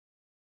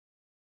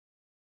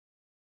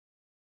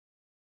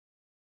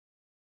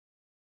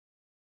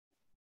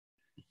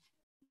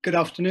Good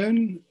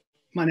afternoon.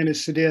 My name is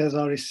Sudhir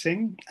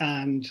Hazareesingh,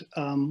 and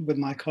with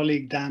my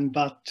colleague Dan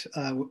Butt,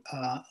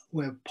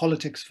 we're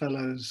politics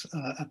fellows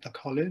at the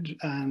college.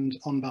 And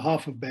on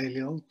behalf of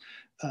Balliol,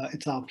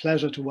 it's our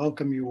pleasure to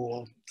welcome you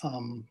all,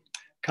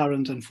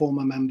 current and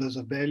former members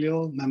of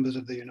Balliol, members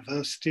of the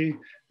university,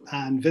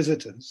 and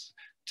visitors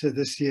to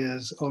this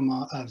year's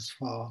Omar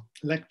Azfar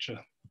Lecture.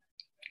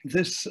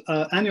 This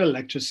annual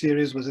lecture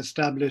series was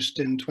established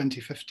in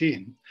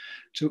 2015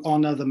 to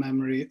honor the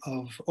memory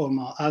of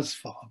Omar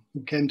Azfar,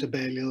 who came to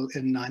Balliol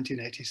in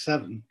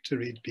 1987 to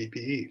read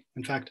PPE.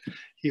 In fact,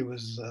 he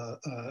was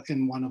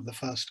in one of the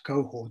first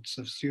cohorts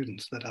of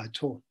students that I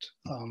taught.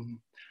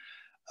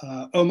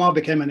 Omar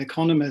became an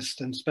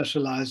economist and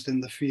specialized in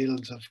the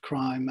fields of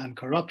crime and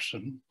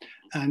corruption,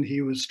 and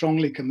he was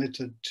strongly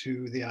committed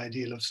to the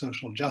ideal of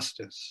social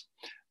justice.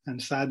 And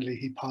sadly,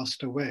 he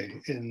passed away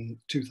in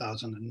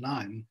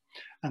 2009.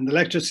 And the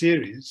lecture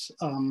series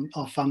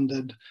are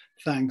funded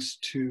thanks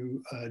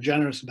to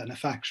generous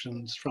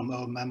benefactions from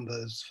our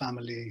members,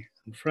 family,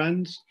 and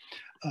friends,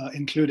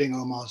 including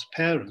Omar's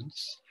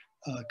parents,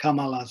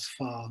 Kamal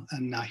Azfar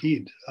and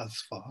Naheed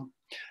Azfar,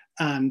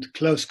 and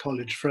close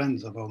college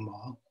friends of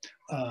Omar,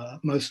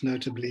 most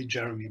notably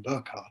Jeremy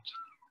Burchardt,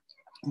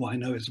 who I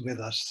know is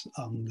with us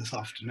this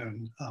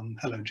afternoon.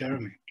 Hello,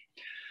 Jeremy.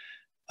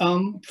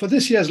 For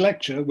this year's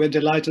lecture, we're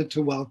delighted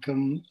to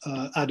welcome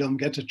Adom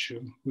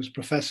Getachew, who's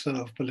Professor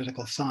of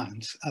Political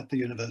Science at the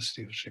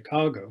University of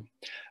Chicago.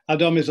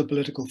 Adom is a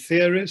political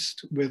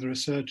theorist with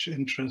research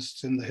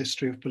interests in the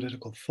history of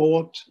political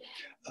thought,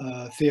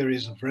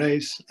 theories of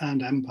race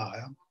and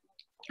empire,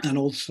 and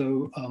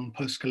also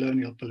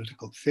post-colonial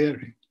political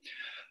theory.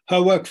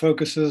 Her work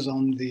focuses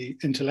on the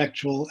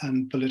intellectual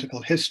and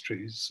political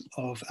histories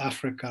of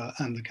Africa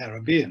and the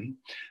Caribbean,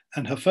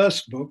 and her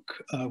first book,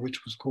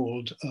 which was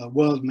called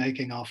World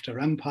Making After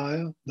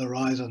Empire, The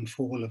Rise and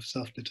Fall of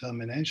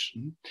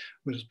Self-Determination,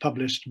 was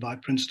published by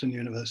Princeton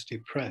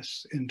University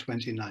Press in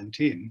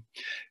 2019.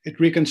 It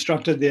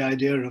reconstructed the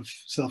idea of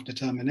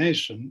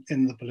self-determination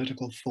in the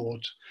political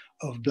thought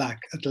of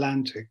Black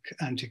Atlantic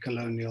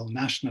anti-colonial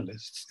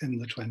nationalists in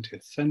the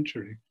 20th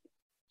century.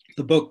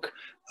 The book,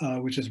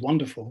 which is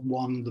wonderful,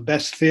 won the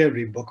Best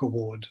Theory Book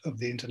Award of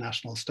the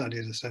International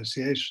Studies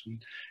Association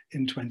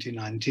in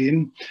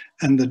 2019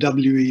 and the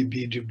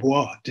W.E.B. Du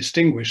Bois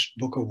Distinguished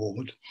Book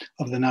Award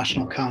of the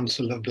National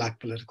Council of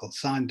Black Political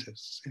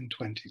Scientists in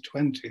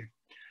 2020.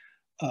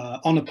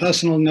 On a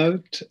personal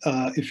note,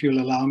 if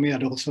you'll allow me,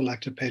 I'd also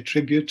like to pay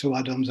tribute to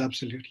Adom's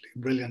absolutely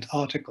brilliant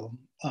article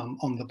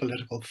on the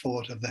political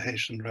thought of the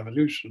Haitian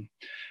Revolution,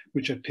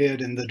 which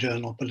appeared in the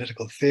journal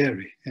Political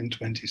Theory in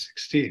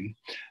 2016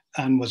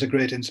 and was a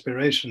great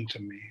inspiration to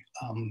me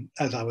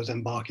as I was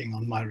embarking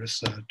on my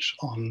research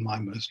on my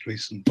most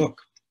recent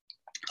book.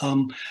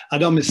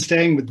 Adom is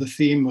staying with the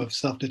theme of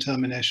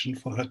self-determination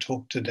for her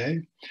talk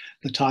today.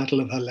 The title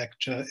of her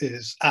lecture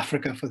is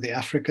Africa for the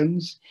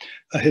Africans,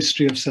 A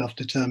History of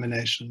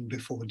Self-Determination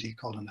Before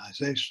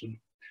Decolonization.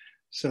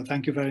 So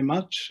thank you very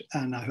much,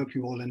 and I hope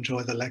you all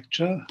enjoy the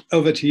lecture.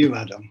 Over to you,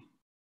 Adom.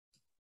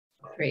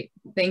 Great.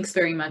 Thanks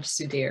very much,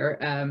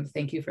 Sudhir.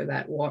 Thank you for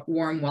that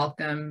warm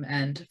welcome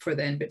and for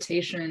the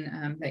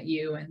invitation that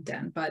you and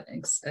Dan Butt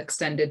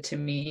extended to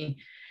me.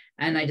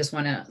 And I just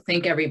want to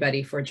thank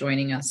everybody for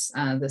joining us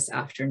this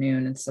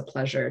afternoon. It's a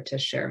pleasure to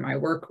share my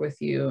work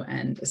with you,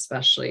 and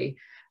especially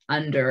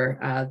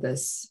under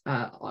this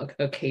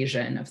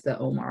occasion of the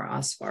Omar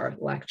Azfar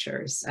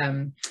Lectures.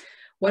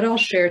 What I'll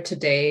share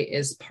today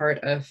is part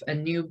of a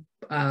new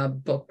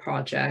book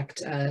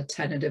project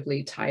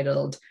tentatively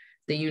titled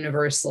The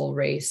Universal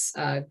Race,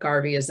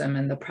 Garveyism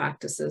and the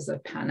Practices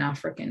of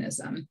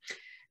Pan-Africanism.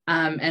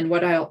 And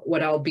what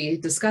I'll be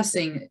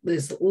discussing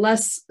is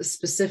less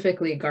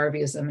specifically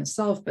Garveyism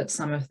itself, but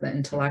some of the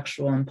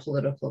intellectual and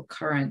political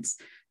currents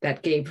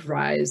that gave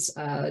rise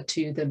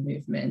to the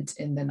movement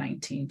in the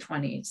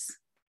 1920s.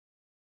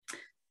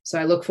 So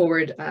I look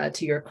forward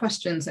to your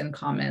questions and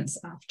comments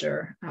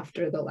after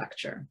the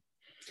lecture.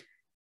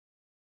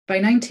 By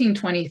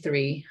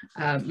 1923,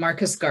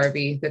 Marcus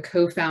Garvey, the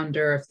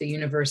co-founder of the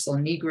Universal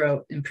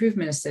Negro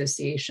Improvement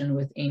Association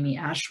with Amy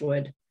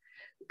Ashwood,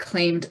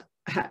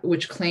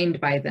 which claimed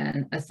by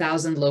then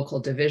 1,000 local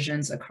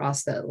divisions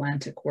across the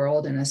Atlantic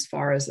world and as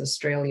far as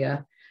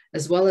Australia,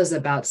 as well as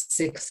about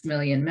 6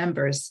 million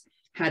members,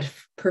 had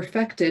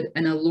perfected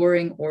an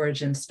alluring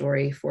origin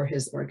story for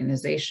his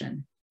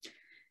organization.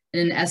 In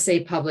an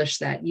essay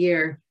published that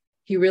year,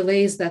 he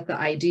relays that the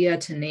idea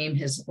to name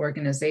his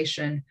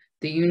organization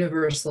the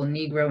Universal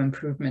Negro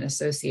Improvement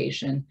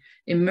Association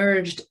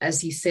emerged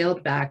as he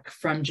sailed back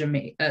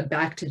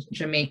to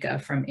Jamaica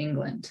from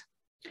England.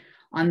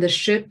 On the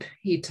ship,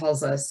 he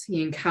tells us,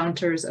 he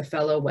encounters a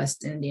fellow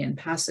West Indian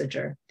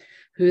passenger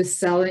who is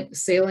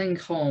sailing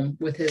home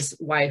with his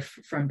wife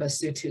from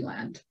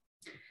Basutoland.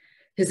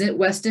 His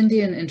West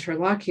Indian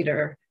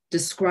interlocutor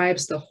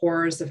describes the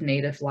horrors of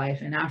native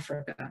life in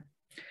Africa,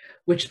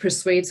 which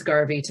persuades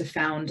Garvey to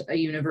found a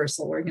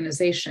universal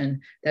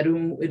organization that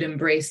would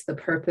embrace the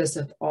purpose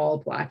of all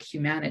Black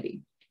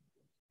humanity.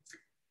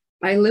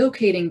 By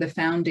locating the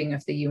founding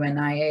of the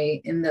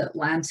UNIA in the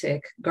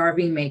Atlantic,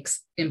 Garvey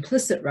makes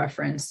implicit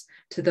reference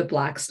to the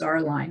Black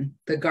Star Line,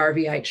 the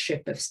Garveyite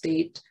ship of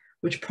state,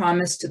 which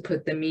promised to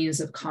put the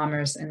means of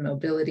commerce and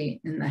mobility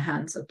in the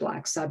hands of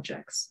Black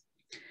subjects.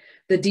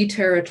 The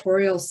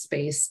deterritorial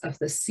space of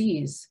the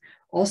seas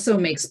also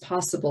makes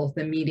possible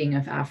the meeting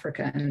of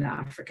Africa and the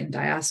African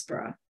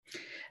diaspora.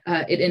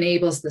 It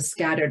enables the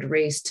scattered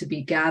race to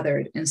be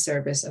gathered in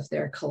service of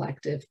their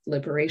collective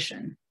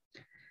liberation.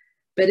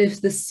 But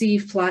if the sea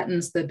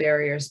flattens the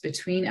barriers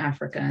between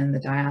Africa and the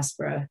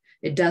diaspora,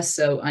 it does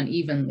so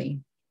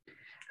unevenly.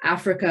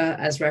 Africa,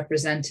 as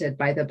represented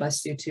by the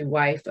Basutu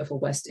wife of a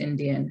West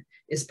Indian,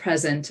 is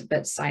present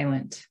but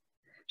silent.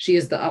 She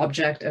is the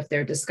object of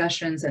their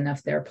discussions and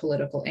of their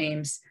political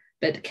aims,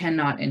 but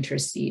cannot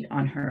intercede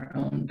on her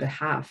own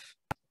behalf.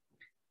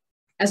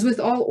 As with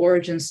all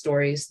origin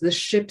stories, the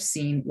ship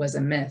scene was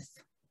a myth.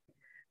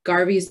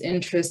 Garvey's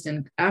interest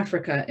in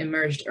Africa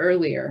emerged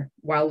earlier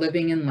while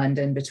living in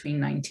London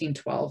between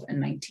 1912 and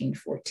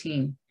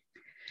 1914.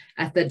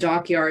 At the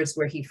dockyards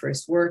where he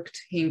first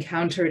worked, he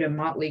encountered a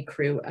motley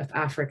crew of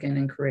African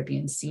and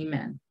Caribbean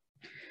seamen.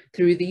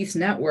 Through these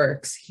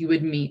networks, he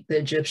would meet the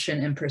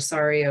Egyptian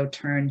impresario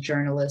turned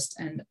journalist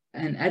and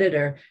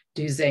editor,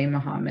 Duzay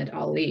Muhammad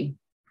Ali.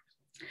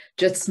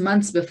 Just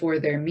months before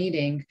their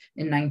meeting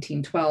in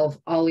 1912,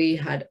 Ali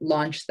had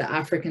launched the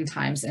African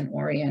Times and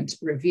Orient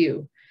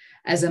Review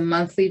as a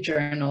monthly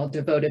journal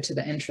devoted to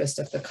the interest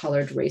of the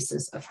colored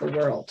races of the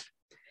world.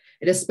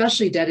 It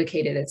especially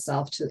dedicated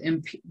itself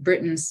to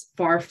Britain's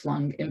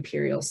far-flung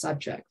imperial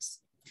subjects.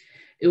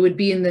 It would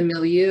be in the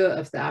milieu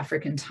of the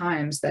African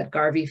Times that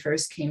Garvey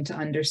first came to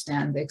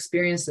understand the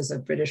experiences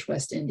of British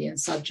West Indian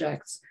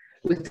subjects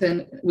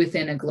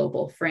within a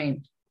global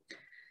frame.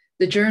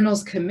 The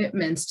journal's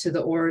commitments to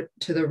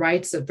the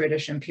rights of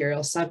British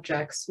imperial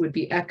subjects would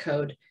be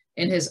echoed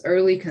in his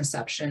early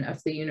conception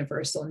of the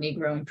Universal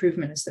Negro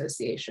Improvement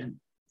Association.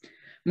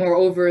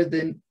 Moreover,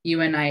 the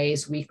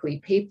UNIA's weekly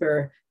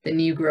paper, The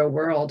Negro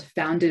World,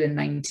 founded in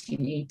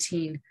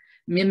 1918,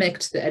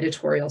 mimicked the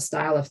editorial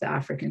style of the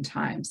African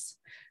Times,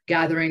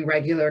 gathering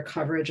regular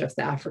coverage of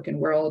the African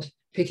world,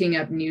 picking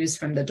up news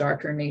from the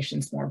darker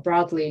nations more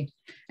broadly,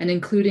 and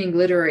including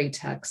literary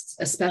texts,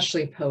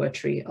 especially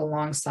poetry,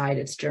 alongside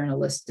its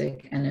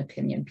journalistic and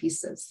opinion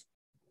pieces.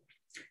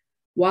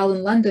 While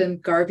in London,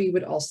 Garvey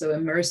would also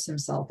immerse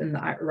himself in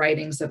the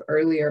writings of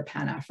earlier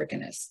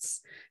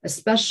Pan-Africanists,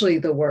 especially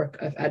the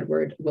work of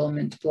Edward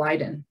Wilmot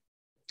Blyden.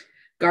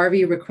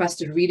 Garvey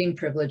requested reading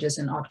privileges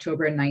in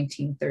October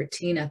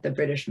 1913 at the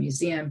British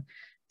Museum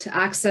to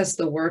access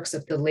the works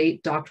of the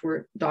late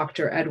Dr.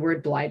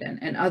 Edward Blyden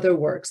and other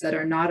works that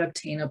are not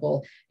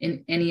obtainable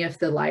in any of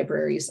the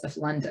libraries of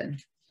London.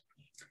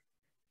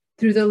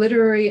 Through the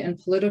literary and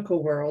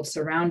political world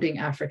surrounding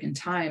African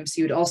Times,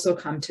 he would also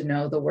come to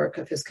know the work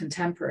of his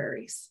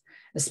contemporaries,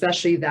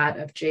 especially that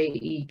of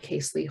J.E.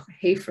 Casely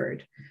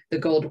Hayford, the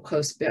Gold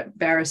Coast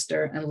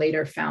barrister and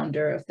later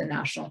founder of the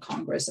National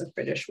Congress of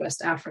British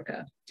West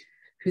Africa,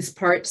 whose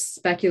part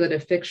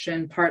speculative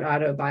fiction, part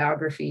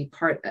autobiography,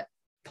 part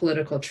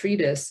political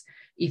treatise,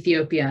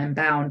 Ethiopia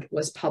Unbound,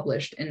 was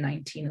published in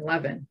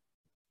 1911.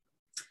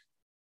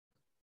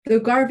 Though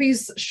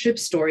Garvey's ship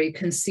story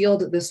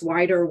concealed this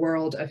wider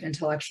world of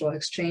intellectual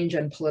exchange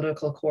and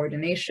political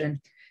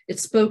coordination,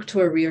 it spoke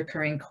to a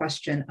recurring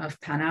question of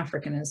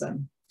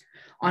Pan-Africanism.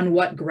 On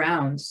what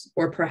grounds,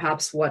 or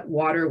perhaps what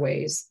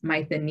waterways,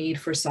 might the need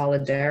for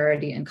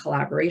solidarity and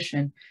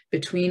collaboration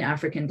between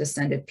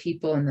African-descended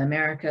people in the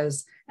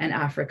Americas and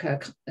Africa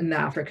and the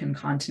African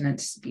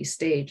continent be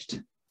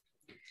staged?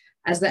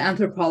 As the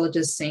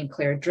anthropologist St.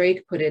 Clair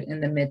Drake put it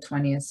in the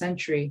mid-20th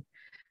century,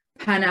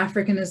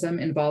 Pan-Africanism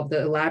involved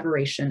the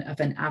elaboration of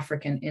an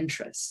African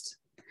interest.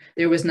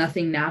 There was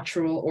nothing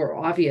natural or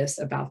obvious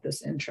about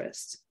this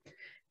interest.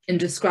 In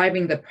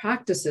describing the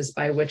practices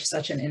by which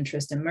such an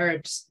interest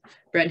emerged,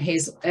 Brent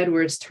Hayes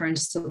Edwards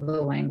turns to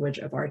the language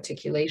of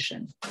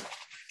articulation.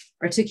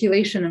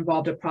 Articulation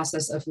involved a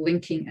process of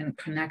linking and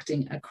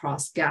connecting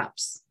across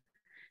gaps.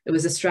 It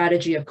was a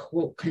strategy of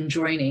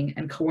conjoining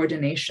and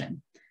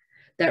coordination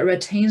that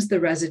retains the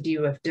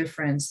residue of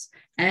difference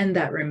and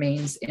that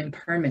remains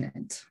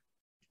impermanent.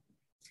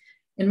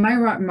 In my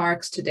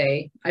remarks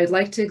today, I'd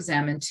like to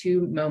examine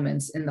two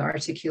moments in the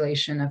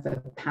articulation of a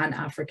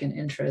Pan-African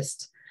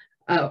interest,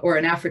 or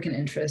an African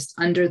interest,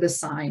 under the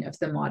sign of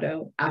the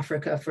motto,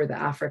 Africa for the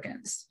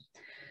Africans.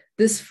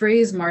 This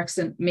phrase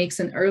makes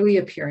an early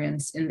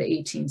appearance in the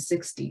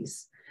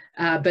 1860s,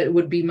 but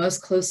would be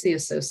most closely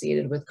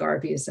associated with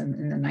Garveyism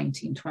in the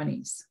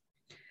 1920s.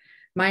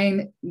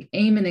 My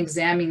aim in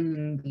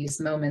examining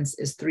these moments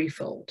is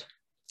threefold.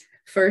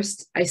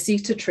 First, I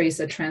seek to trace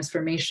a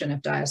transformation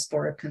of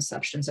diasporic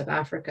conceptions of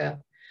Africa,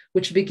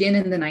 which begin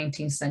in the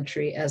 19th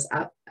century as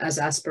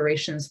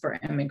aspirations for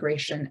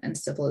immigration and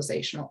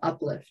civilizational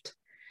uplift.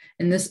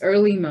 In this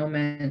early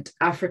moment,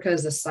 Africa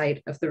is a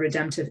site of the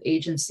redemptive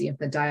agency of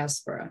the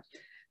diaspora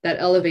that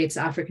elevates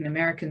African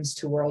Americans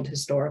to world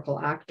historical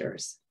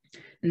actors.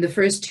 In the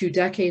first 2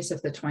 decades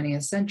of the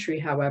 20th century,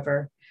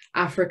 however,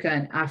 Africa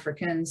and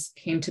Africans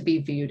came to be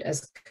viewed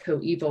as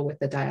coeval with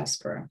the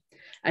diaspora,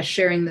 as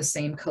sharing the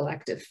same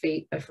collective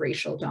fate of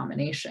racial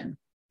domination.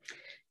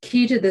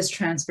 Key to this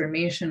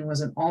transformation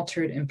was an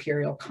altered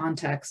imperial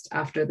context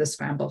after the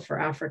scramble for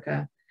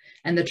Africa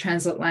and the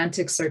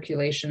transatlantic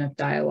circulation of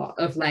dialogue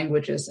of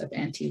languages of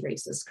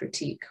anti-racist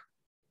critique.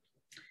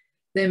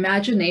 The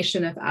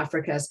imagination of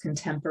Africa as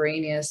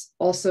contemporaneous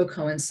also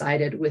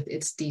coincided with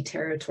its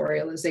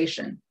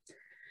deterritorialization.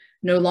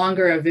 No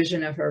longer a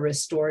vision of a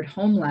restored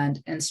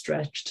homeland and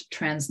stretched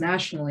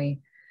transnationally,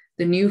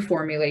 the new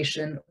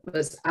formulation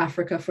was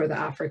Africa for the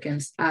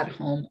Africans at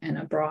home and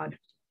abroad.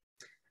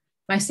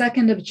 My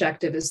second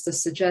objective is to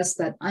suggest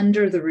that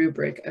under the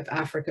rubric of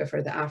Africa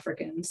for the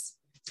Africans,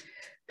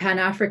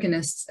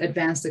 Pan-Africanists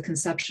advanced the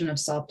conception of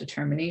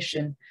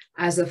self-determination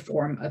as a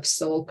form of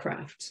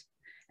soulcraft,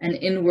 an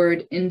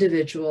inward,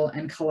 individual,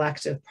 and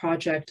collective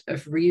project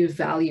of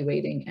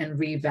reevaluating and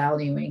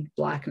revaluing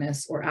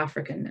Blackness or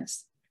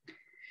Africanness.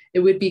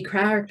 It would be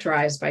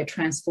characterized by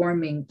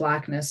transforming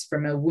Blackness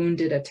from a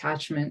wounded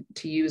attachment,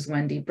 to use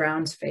Wendy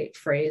Brown's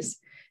phrase,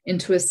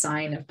 into a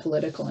sign of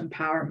political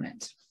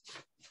empowerment.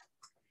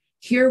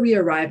 Here we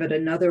arrive at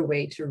another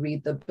way to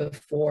read the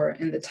before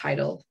in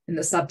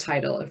the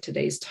subtitle of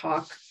today's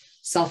talk,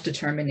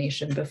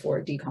 Self-Determination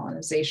Before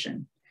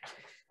Decolonization.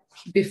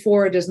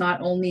 Before does not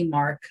only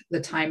mark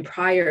the time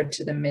prior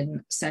to the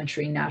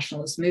mid-century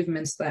nationalist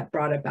movements that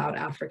brought about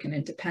African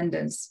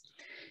independence.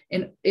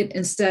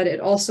 Instead, it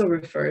also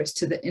refers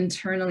to the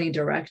internally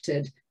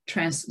directed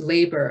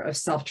labor of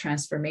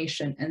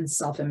self-transformation and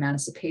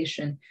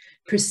self-emancipation,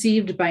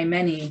 perceived by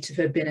many to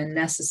have been a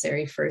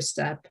necessary first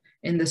step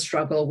in the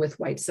struggle with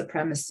white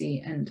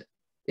supremacy and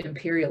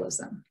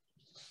imperialism.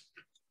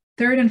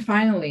 Third and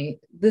finally,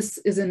 this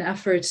is an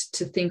effort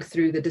to think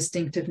through the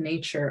distinctive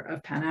nature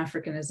of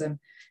Pan-Africanism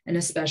and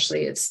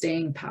especially its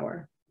staying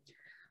power.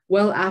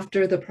 Well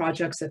after the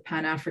projects of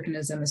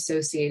Pan-Africanism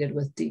associated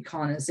with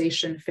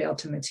decolonization failed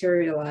to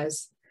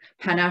materialize,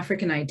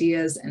 Pan-African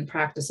ideas and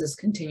practices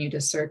continue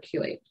to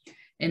circulate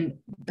in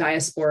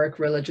diasporic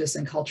religious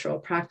and cultural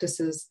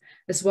practices,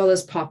 as well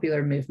as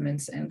popular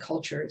movements and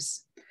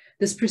cultures.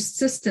 This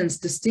persistence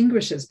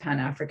distinguishes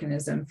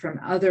Pan-Africanism from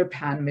other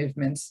Pan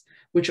movements,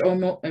 which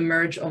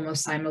emerged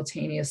almost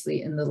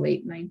simultaneously in the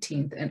late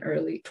 19th and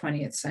early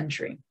 20th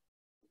century.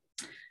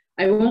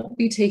 I won't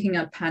be taking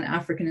up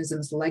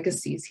Pan-Africanism's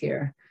legacies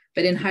here,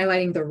 but in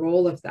highlighting the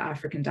role of the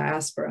African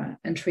diaspora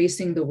and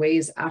tracing the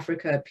ways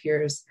Africa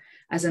appears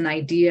as an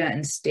idea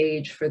and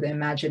stage for the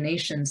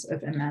imaginations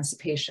of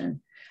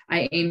emancipation,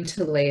 I aim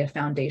to lay a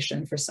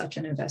foundation for such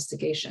an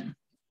investigation.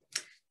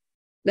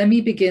 Let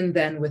me begin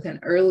then with an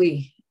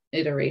early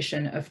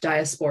iteration of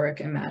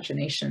diasporic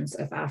imaginations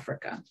of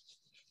Africa.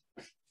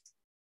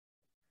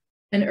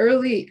 An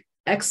early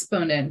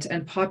exponent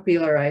and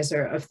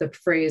popularizer of the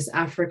phrase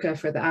Africa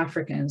for the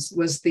Africans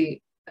was the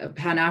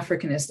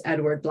Pan-Africanist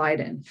Edward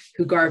Blyden,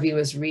 who Garvey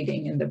was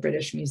reading in the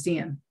British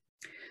Museum.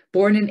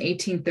 Born in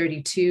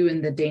 1832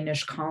 in the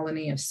Danish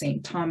colony of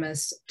St.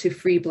 Thomas to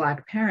free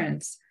Black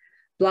parents,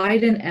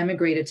 Blyden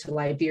emigrated to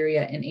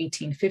Liberia in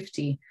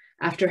 1850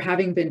 after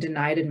having been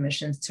denied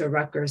admissions to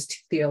Rutgers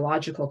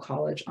Theological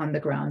College on the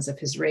grounds of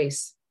his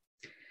race.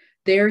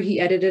 There, he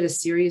edited a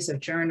series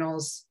of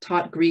journals,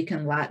 taught Greek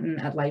and Latin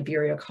at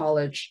Liberia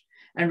College,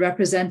 and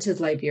represented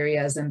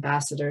Liberia as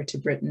ambassador to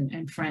Britain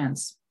and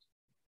France.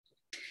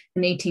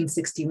 In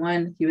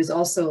 1861, he was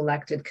also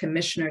elected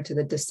commissioner to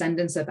the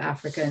descendants of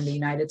Africa in the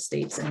United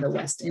States and the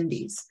West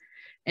Indies,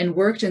 and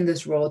worked in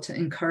this role to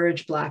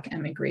encourage Black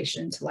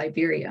emigration to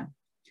Liberia.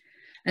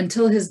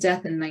 Until his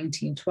death in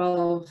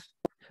 1912,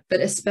 but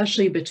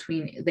especially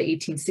between the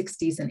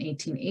 1860s and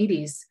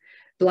 1880s,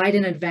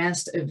 Blyden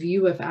advanced a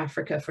view of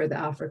Africa for the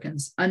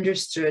Africans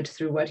understood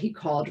through what he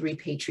called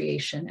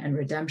repatriation and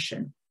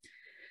redemption.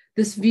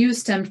 This view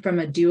stemmed from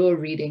a dual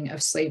reading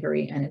of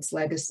slavery and its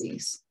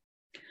legacies.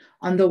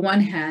 On the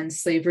one hand,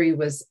 slavery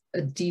was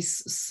a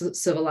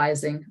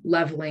decivilizing,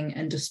 leveling,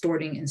 and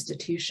distorting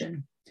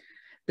institution.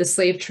 The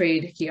slave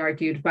trade, he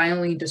argued,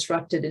 violently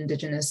disrupted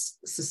indigenous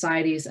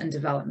societies and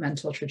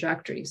developmental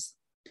trajectories.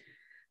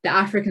 The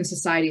African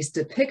societies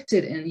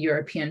depicted in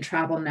European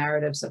travel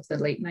narratives of the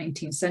late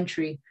 19th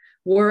century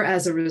were,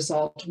 as a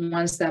result,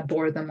 ones that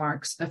bore the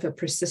marks of a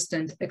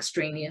persistent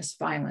extraneous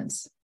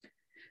violence.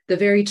 The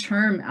very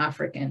term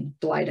African,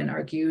 Blyden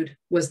argued,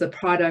 was the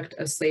product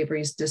of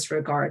slavery's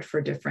disregard for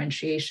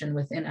differentiation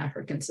within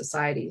African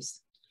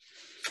societies.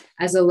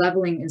 As a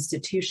leveling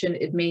institution,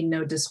 it made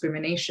no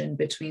discrimination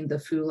between the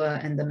Fula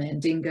and the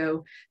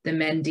Mandingo, the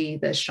Mendi,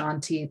 the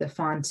Ashanti, the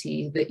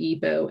Fanti, the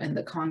Igbo, and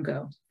the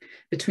Congo,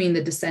 between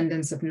the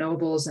descendants of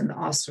nobles and the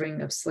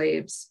offspring of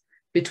slaves,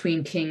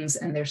 between kings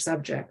and their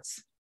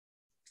subjects.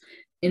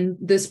 In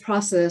this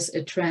process,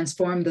 it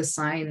transformed the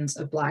signs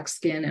of Black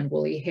skin and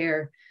woolly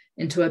hair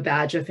into a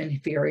badge of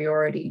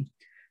inferiority,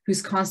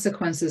 whose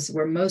consequences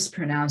were most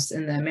pronounced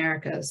in the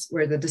Americas,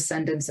 where the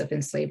descendants of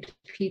enslaved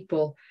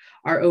people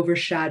are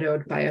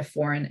overshadowed by a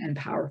foreign and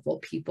powerful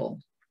people.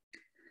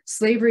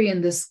 Slavery in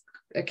this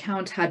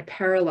account had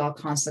parallel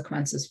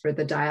consequences for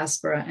the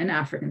diaspora and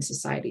African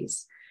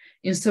societies,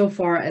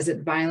 insofar as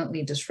it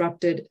violently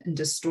disrupted and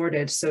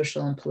distorted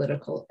social and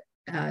political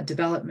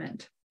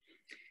development.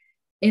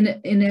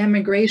 In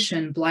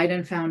emigration,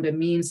 Blyden found a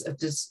means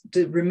of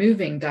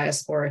removing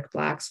diasporic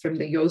Blacks from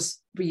the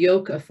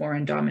yoke of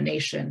foreign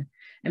domination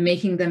and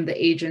making them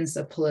the agents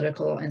of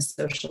political and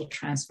social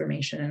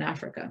transformation in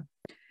Africa.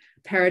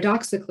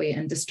 Paradoxically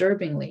and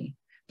disturbingly,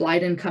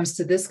 Blyden comes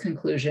to this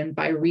conclusion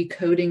by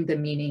recoding the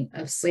meaning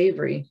of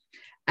slavery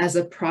as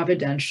a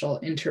providential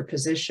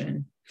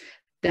interposition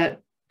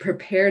that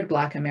prepared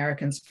Black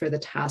Americans for the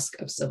task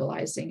of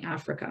civilizing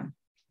Africa.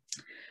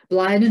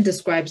 Blyden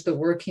describes the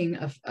working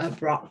of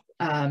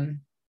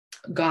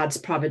God's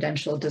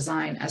providential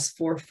design as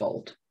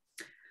fourfold.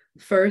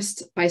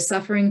 First, by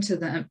suffering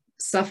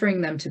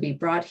them to be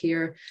brought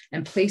here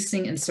and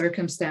placing in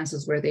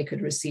circumstances where they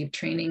could receive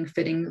training,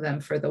 fitting them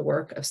for the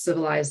work of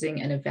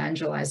civilizing and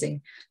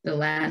evangelizing the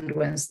land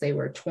whence they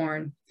were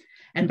torn,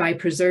 and by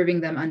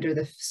preserving them under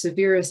the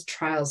severest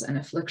trials and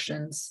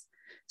afflictions.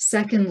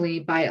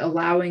 Secondly, by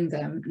allowing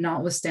them,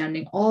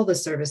 notwithstanding all the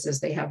services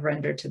they have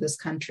rendered to this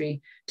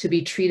country, to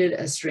be treated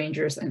as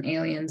strangers and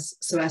aliens,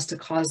 so as to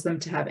cause them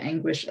to have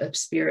anguish of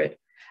spirit,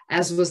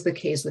 as was the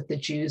case with the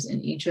Jews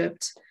in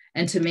Egypt,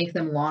 and to make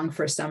them long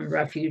for some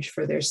refuge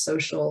from their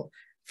social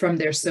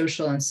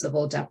and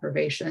civil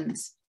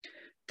deprivations.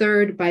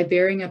 Third, by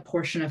bearing a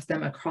portion of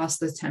them across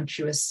the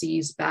tempestuous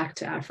seas back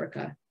to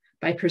Africa,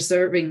 by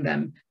preserving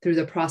them through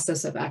the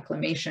process of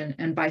acclimation,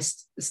 and by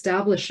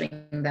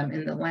establishing them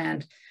in the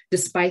land,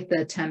 despite the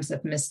attempts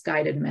of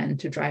misguided men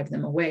to drive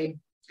them away.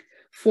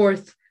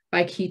 Fourth,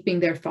 by keeping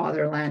their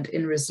fatherland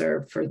in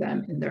reserve for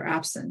them in their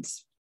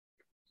absence.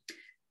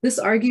 This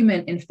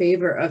argument in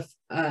favor of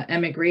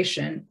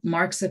emigration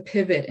marks a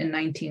pivot in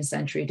 19th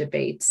century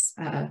debates,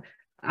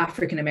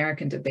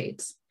 African-American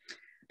debates.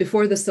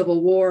 Before the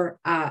Civil War,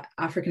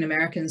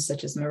 African-Americans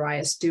such as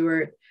Maria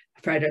Stewart,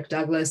 Frederick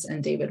Douglass,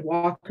 and David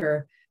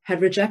Walker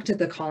had rejected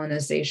the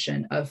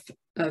colonization of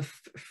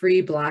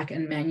free Black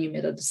and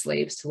manumitted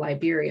slaves to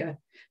Liberia,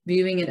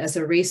 viewing it as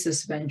a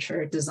racist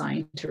venture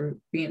designed to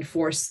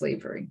reinforce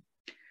slavery.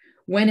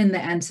 When in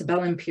the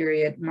antebellum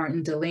period,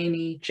 Martin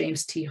Delany,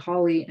 James T.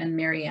 Hawley, and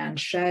Mary Ann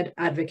Shedd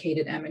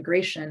advocated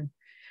emigration,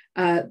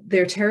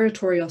 their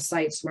territorial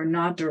sites were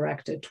not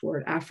directed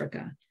toward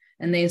Africa,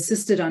 and they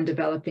insisted on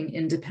developing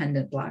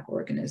independent Black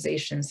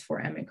organizations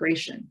for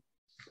emigration.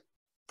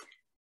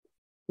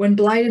 When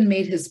Blyden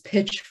made his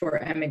pitch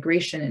for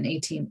emigration in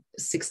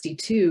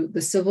 1862,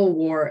 the Civil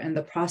War and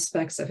the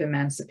prospects of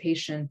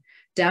emancipation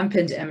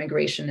dampened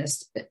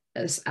emigrationist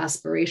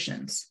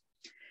aspirations.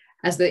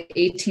 As the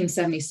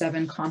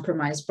 1877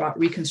 compromise brought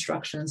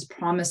Reconstruction's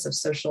promise of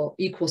social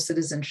equal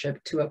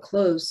citizenship to a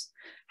close,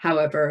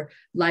 however,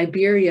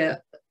 Liberia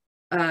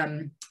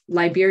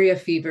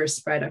fever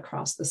spread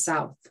across the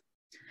South.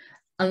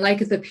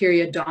 Unlike the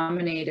period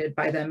dominated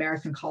by the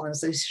American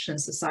Colonization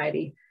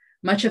Society,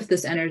 much of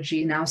this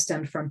energy now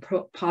stemmed from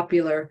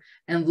popular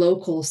and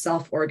local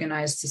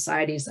self-organized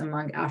societies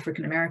among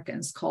African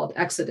Americans called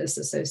Exodus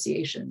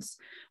associations,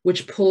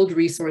 which pulled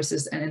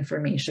resources and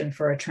information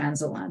for a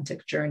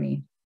transatlantic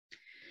journey.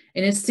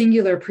 In its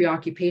singular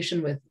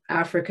preoccupation with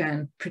Africa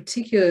and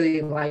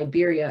particularly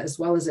Liberia, as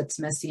well as its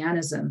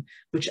messianism,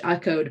 which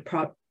echoed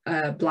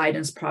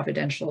Blyden's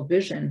providential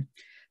vision,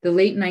 the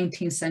late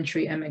 19th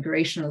century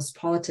emigrationist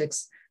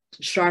politics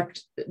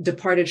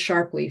departed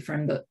sharply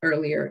from the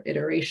earlier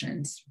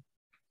iterations.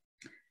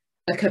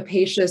 A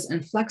capacious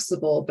and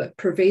flexible but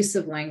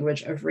pervasive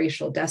language of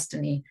racial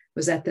destiny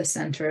was at the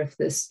center of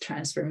this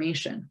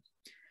transformation.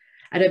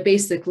 At a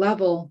basic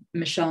level,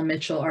 Michelle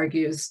Mitchell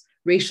argues,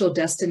 racial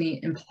destiny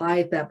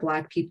implied that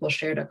Black people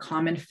shared a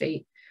common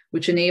fate,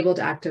 which enabled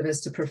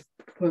activists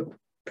to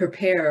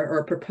prepare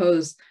or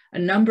propose a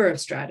number of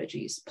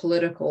strategies,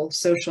 political,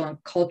 social,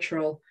 and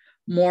cultural,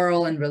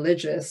 moral, and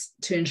religious,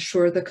 to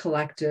ensure the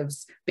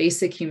collective's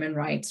basic human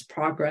rights,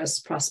 progress,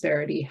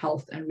 prosperity,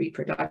 health, and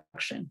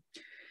reproduction.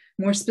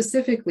 More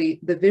specifically,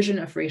 the vision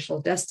of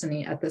racial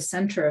destiny at the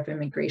center of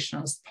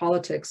immigrationist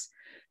politics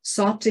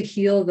sought to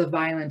heal the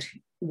violent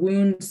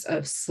wounds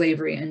of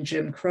slavery and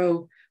Jim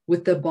Crow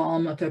with the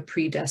balm of a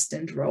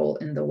predestined role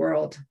in the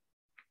world.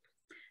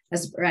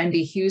 As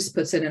Brandy Hughes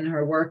puts it in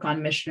her work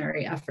on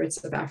missionary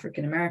efforts of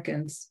African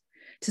Americans,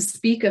 to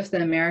speak of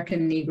the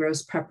American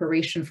Negro's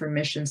preparation for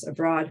missions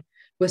abroad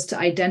was to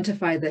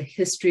identify the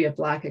history of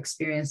Black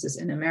experiences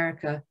in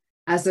America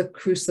as a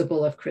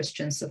crucible of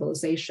Christian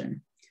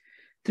civilization.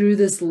 Through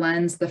this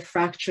lens, the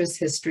fractious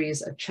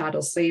histories of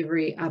chattel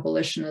slavery,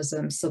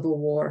 abolitionism, civil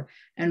war,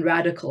 and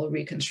radical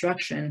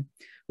Reconstruction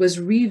was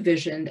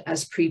revisioned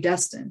as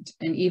predestined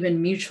and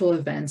even mutual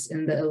events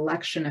in the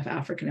election of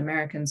African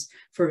Americans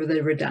for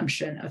the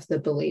redemption of the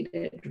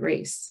belated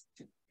race.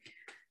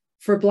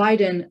 For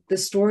Blyden, the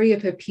story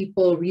of a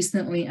people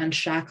recently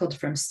unshackled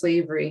from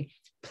slavery,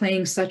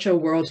 playing such a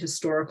world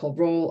historical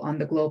role on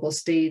the global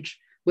stage,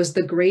 was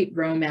the great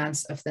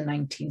romance of the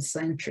 19th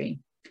century.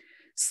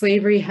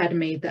 Slavery had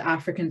made the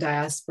African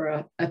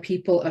diaspora a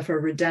people of a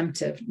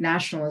redemptive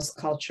nationalist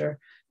culture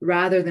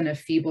rather than a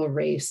feeble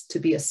race to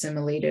be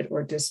assimilated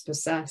or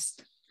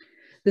dispossessed.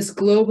 This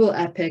global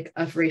epic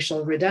of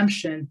racial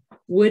redemption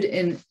would,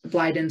 in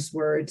Blyden's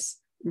words,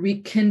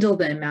 rekindle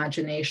the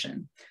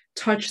imagination,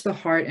 touch the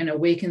heart, and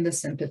awaken the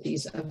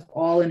sympathies of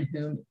all in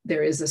whom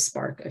there is a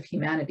spark of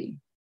humanity.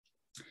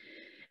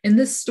 In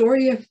this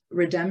story of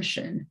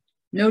redemption,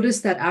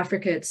 notice that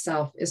Africa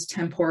itself is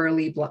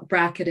temporally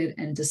bracketed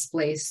and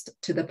displaced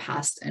to the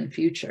past and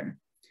future.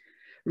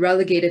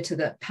 Relegated to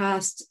the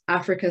past,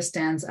 Africa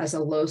stands as a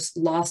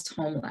lost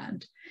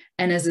homeland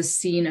and as a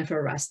scene of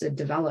arrested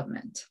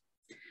development.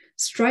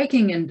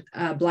 Striking in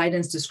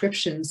Blyden's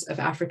descriptions of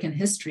African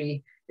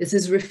history is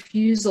his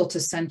refusal to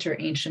center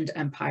ancient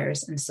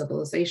empires and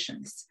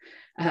civilizations,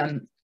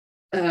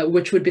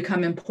 which would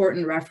become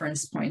important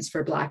reference points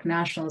for Black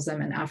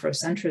nationalism and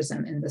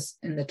Afrocentrism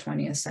in the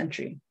 20th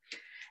century.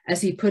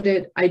 As he put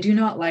it, I do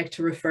not like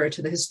to refer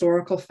to the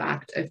historical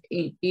fact of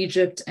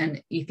Egypt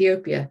and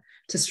Ethiopia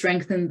to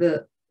strengthen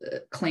the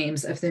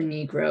claims of the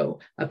Negro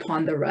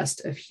upon the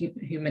rest of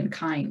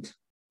humankind.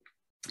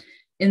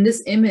 In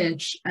this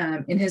image,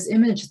 in his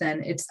image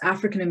then, it's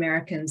African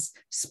Americans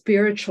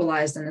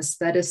spiritualized and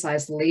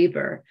aestheticized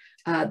labor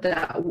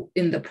that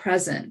in the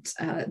present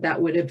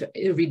that would have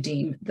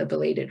redeemed the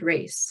belated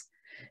race.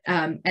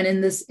 And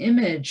in this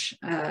image,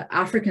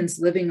 Africans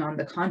living on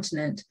the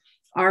continent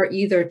are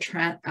either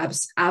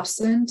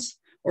absent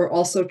or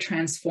also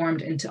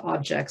transformed into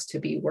objects to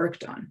be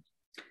worked on.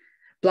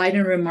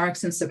 Blyden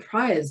remarks in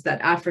surprise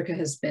that Africa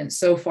has been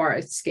so far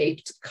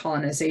escaped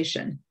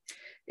colonization.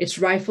 It's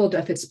rifled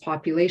of its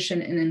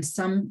population and in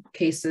some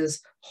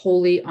cases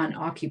wholly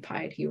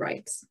unoccupied, he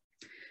writes.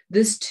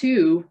 This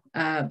too,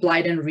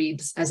 Blyden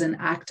reads as an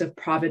act of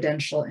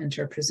providential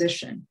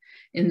interposition,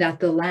 in that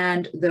the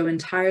land, though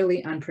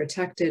entirely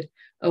unprotected,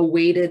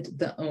 awaited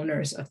the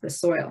owners of the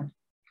soil.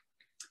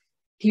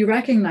 He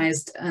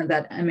recognized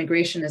that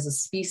immigration is a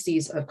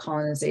species of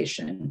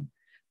colonization,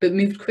 but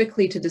moved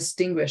quickly to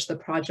distinguish the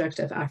project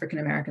of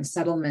African-American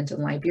settlement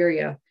in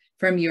Liberia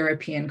from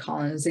European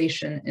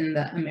colonization in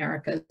the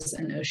Americas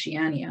and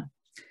Oceania.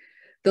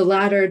 The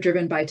latter,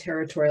 driven by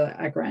territorial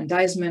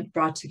aggrandizement,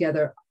 brought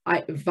together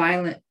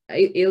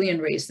alien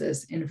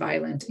races in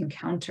violent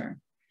encounter.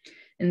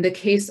 In the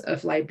case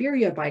of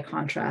Liberia, by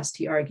contrast,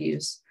 he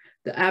argues,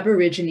 the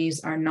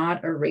Aborigines are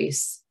not a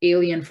race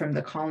alien from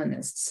the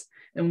colonists,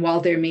 and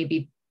while there may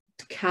be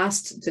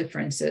caste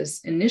differences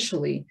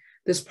initially,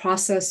 this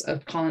process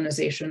of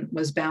colonization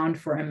was bound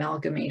for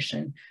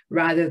amalgamation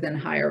rather than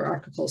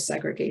hierarchical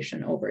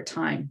segregation over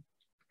time.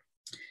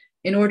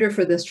 In order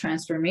for this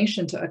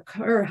transformation to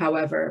occur,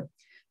 however,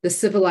 the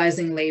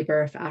civilizing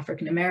labor of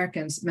African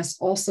Americans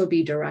must also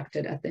be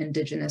directed at the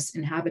indigenous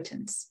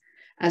inhabitants.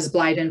 As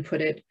Blyden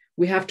put it,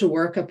 we have to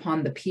work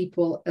upon the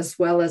people as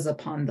well as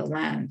upon the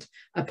land,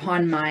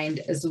 upon mind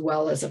as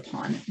well as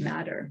upon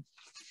matter.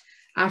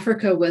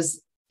 Africa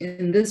was,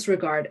 in this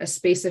regard, a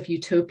space of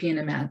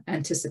utopian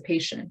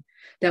anticipation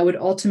that would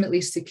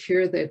ultimately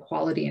secure the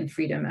equality and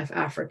freedom of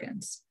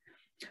Africans.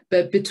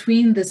 But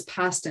between this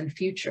past and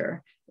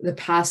future, the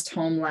past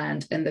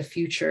homeland and the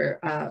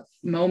future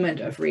moment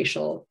of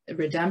racial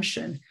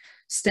redemption,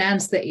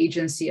 stands the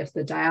agency of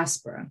the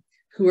diaspora,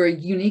 who are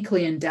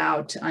uniquely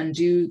endowed to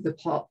undo the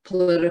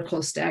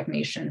political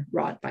stagnation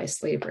wrought by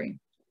slavery.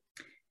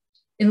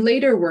 In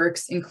later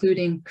works,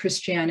 including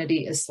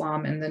Christianity,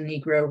 Islam, and the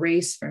Negro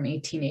Race from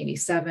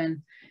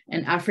 1887,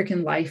 and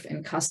African Life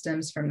and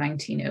Customs from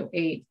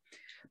 1908,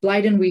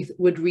 Blyden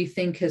would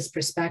rethink his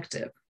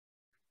perspective.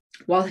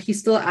 While he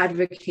still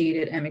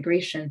advocated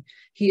emigration,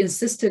 he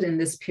insisted in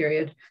this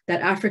period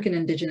that African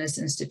indigenous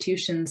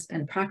institutions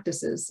and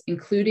practices,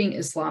 including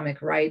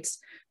Islamic rites,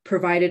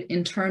 provided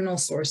internal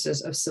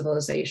sources of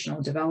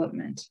civilizational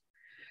development.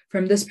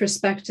 From this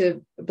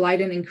perspective,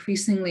 Blyden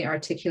increasingly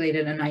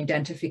articulated an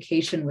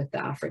identification with the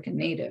African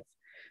native.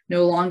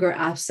 No longer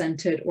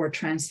absented or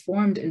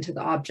transformed into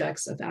the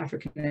objects of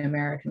African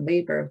American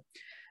labor,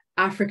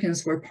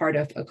 Africans were part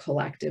of a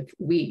collective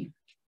we.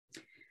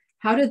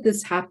 How did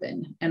this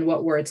happen, and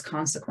what were its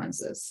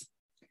consequences?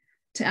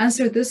 To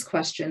answer this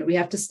question, we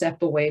have to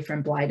step away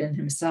from Blyden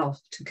himself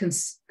to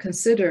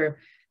consider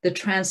the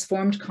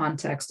transformed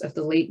context of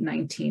the late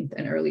 19th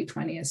and early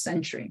 20th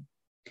century.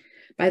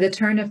 By the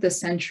turn of the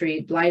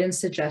century, Blyden's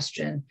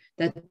suggestion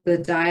that the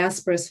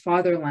diaspora's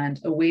fatherland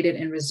awaited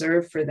in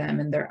reserve for them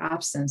in their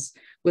absence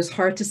was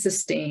hard to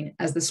sustain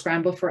as the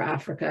scramble for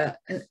Africa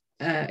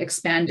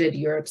expanded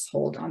Europe's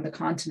hold on the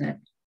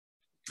continent.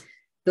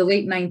 The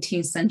late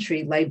 19th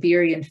century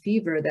Liberian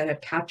fever that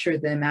had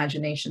captured the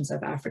imaginations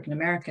of African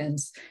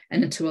Americans,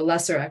 and to a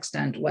lesser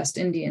extent West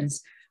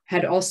Indians,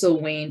 had also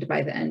waned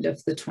by the end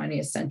of the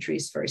 20th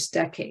century's first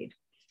decade.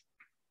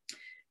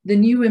 The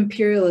new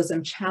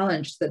imperialism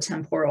challenged the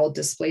temporal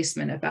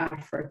displacement of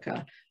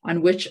Africa,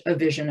 on which a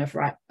vision of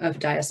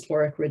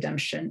diasporic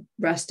redemption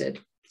rested.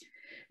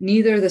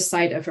 Neither the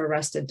site of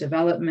arrested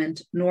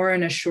development nor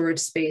an assured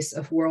space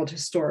of world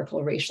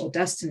historical racial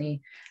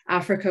destiny,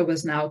 Africa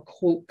was now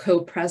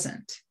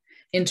co-present.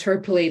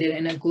 interpolated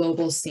in a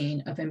global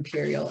scene of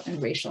imperial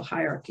and racial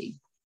hierarchy.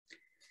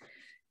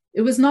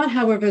 It was not,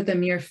 however, the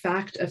mere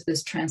fact of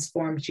this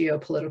transformed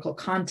geopolitical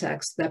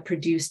context that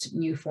produced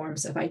new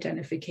forms of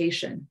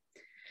identification.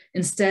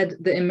 Instead,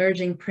 the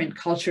emerging print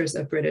cultures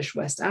of British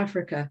West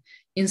Africa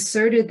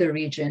inserted the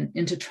region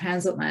into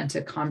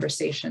transatlantic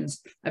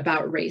conversations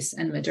about race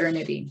and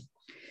modernity.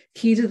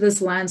 Key to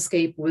this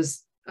landscape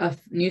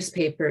of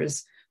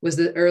newspapers was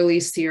the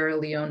early Sierra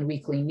Leone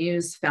Weekly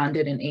News,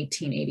 founded in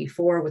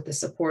 1884 with the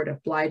support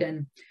of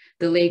Blyden,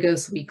 the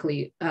Lagos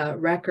Weekly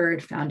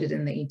Record, founded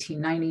in the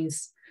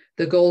 1890s,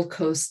 the Gold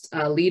Coast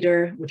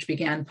Leader, which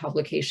began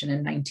publication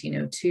in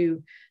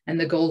 1902, and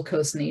the Gold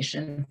Coast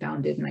Nation,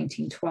 founded in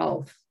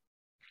 1912.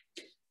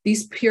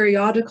 These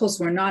periodicals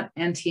were not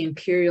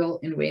anti-imperial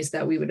in ways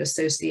that we would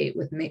associate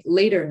with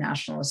later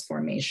nationalist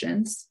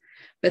formations,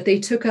 but they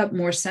took up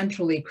more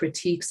centrally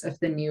critiques of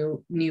the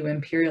new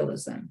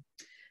imperialism.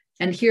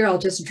 And here I'll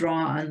just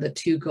draw on the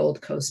two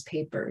Gold Coast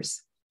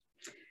papers.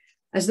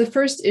 As the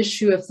first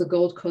issue of the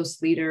Gold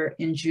Coast Leader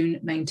in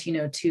June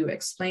 1902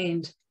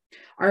 explained,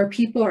 our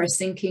people are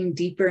sinking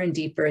deeper and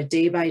deeper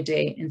day by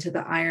day into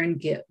the iron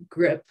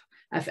grip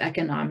of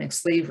economic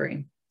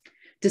slavery.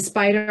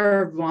 Despite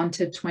our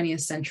vaunted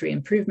 20th century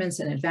improvements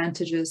and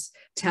advantages,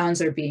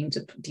 towns are being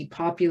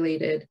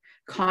depopulated,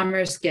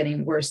 commerce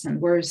getting worse and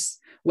worse,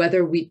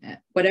 whatever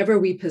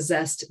we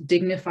possessed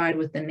dignified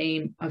with the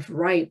name of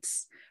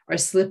rights are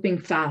slipping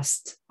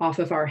fast off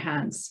of our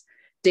hands.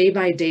 Day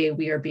by day,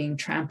 we are being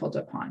trampled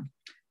upon.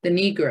 The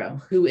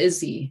Negro, who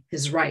is he?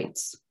 His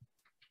rights.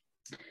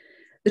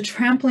 The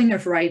trampling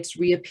of rights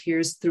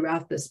reappears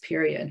throughout this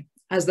period.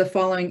 As the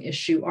following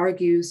issue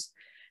argues,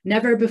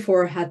 never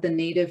before had the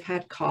native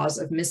had cause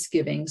of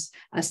misgivings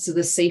as to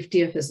the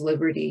safety of his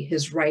liberty,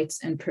 his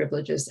rights and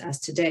privileges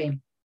as today.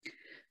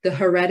 The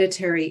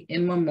hereditary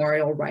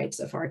immemorial rights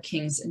of our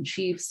kings and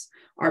chiefs,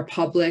 our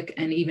public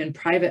and even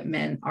private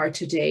men are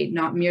today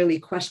not merely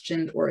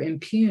questioned or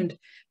impugned,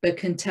 but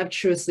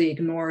contemptuously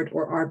ignored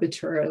or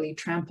arbitrarily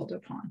trampled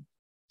upon.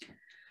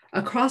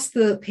 Across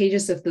the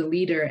pages of the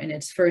Leader in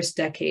its first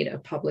decade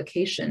of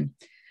publication,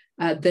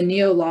 the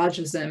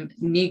neologism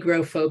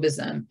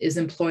Negrophobism is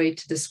employed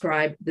to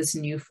describe this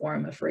new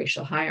form of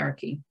racial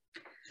hierarchy.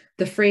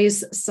 The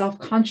phrase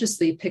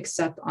self-consciously picks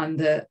up on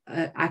the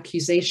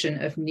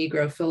accusation of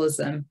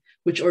Negrophilism,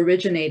 which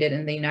originated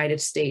in the United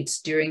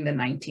States during the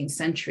 19th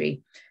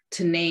century,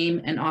 to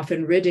name and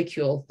often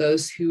ridicule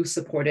those who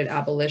supported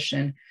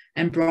abolition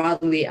and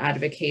broadly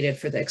advocated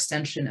for the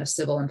extension of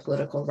civil and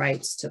political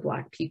rights to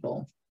Black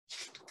people.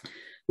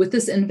 With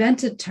this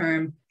invented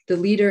term, the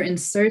Leader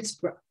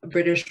inserts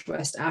British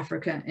West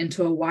Africa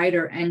into a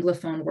wider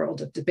Anglophone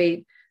world of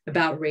debate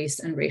about race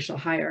and racial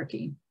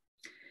hierarchy.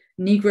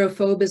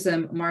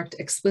 Negrophobism marked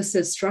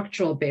explicit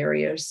structural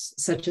barriers,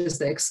 such as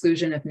the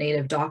exclusion of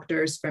Native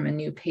doctors from a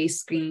new pay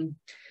scheme,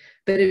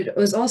 but it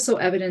was also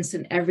evidenced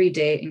in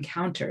everyday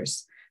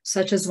encounters,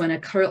 such as when a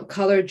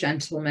colored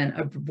gentleman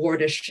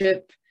aboard a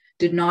ship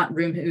did not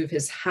remove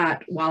his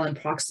hat while in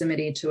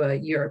proximity to a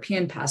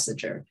European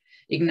passenger,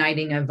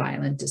 igniting a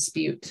violent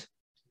dispute.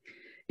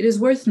 It is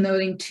worth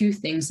noting two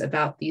things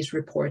about these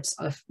reports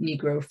of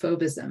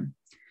Negrophobism.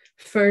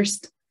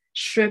 First,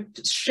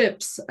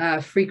 ships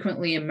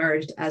frequently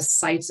emerged as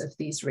sites of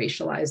these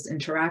racialized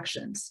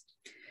interactions.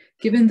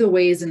 Given the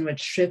ways in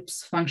which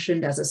ships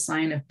functioned as a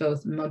sign of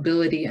both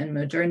mobility and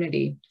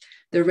modernity,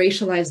 the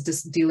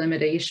racialized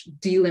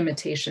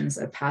delimitations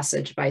of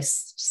passage by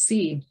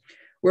sea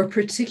were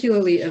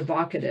particularly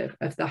evocative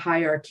of the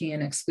hierarchy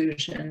and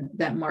exclusion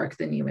that mark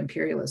the new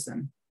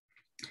imperialism.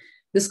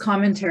 This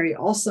commentary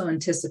also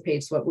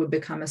anticipates what would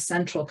become a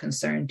central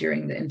concern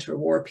during the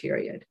interwar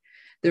period,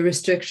 the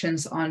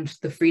restrictions on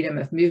the freedom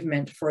of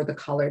movement for the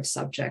colored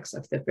subjects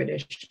of the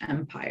British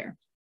Empire.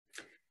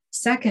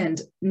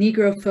 Second,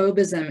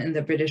 Negrophobism in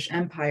the British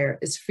Empire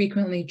is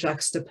frequently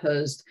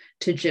juxtaposed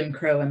to Jim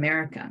Crow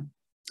America.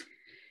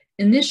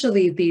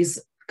 Initially, these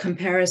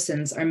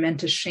comparisons are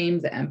meant to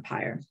shame the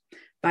empire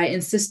by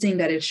insisting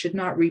that it should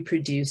not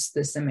reproduce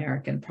this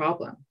American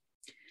problem.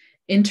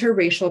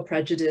 Interracial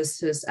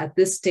prejudices at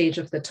this stage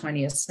of the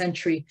 20th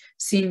century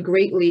seem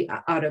greatly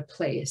out of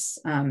place,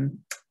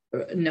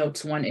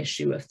 notes one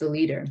issue of the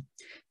Leader.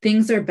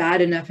 Things are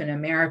bad enough in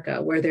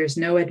America where there's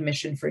no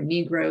admission for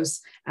Negroes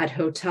at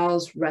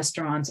hotels,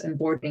 restaurants, and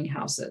boarding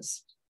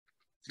houses.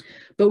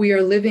 But we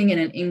are living in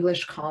an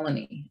English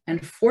colony,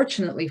 and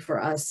fortunately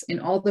for us, in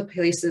all the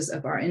places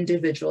of our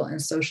individual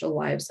and social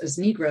lives as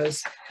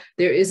Negroes,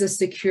 there is a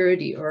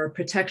security or a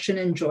protection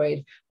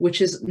enjoyed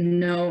which is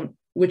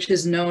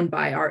known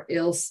by our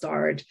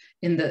ill-starred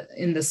in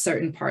the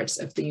certain parts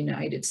of the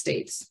United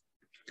States.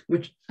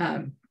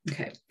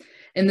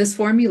 In this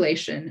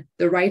formulation,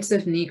 the rights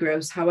of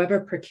Negroes, however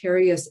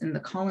precarious in the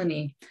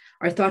colony,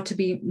 are thought to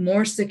be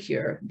more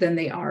secure than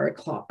they are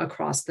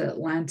across the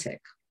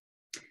Atlantic.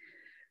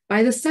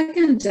 By the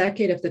second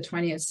decade of the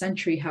 20th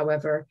century,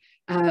 however,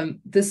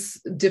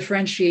 this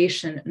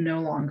differentiation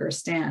no longer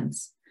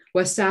stands.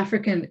 West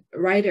African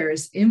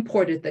writers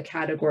imported the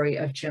category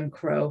of Jim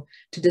Crow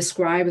to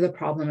describe the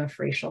problem of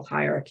racial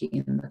hierarchy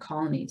in the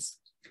colonies.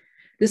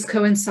 This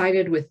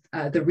coincided with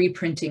the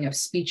reprinting of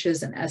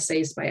speeches and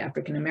essays by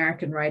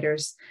African-American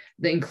writers,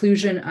 the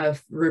inclusion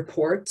of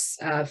reports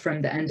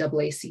from the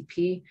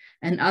NAACP,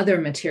 and other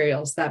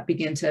materials that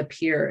begin to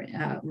appear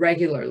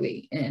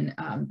regularly in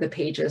the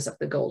pages of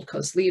the Gold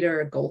Coast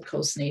Leader, Gold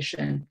Coast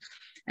Nation,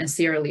 and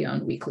Sierra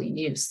Leone Weekly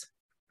News.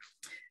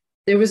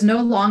 There was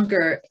no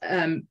longer,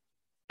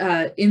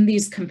 in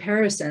these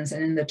comparisons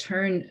and in the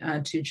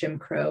turn to Jim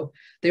Crow,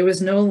 there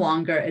was no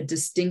longer a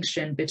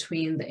distinction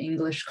between the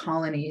English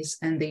colonies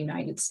and the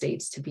United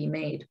States to be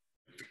made.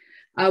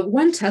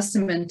 One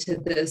testament to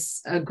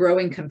this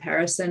growing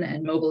comparison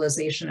and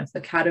mobilization of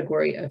the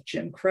category of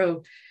Jim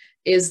Crow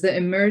is the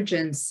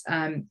emergence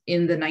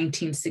in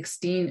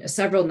the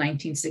several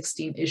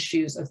 1916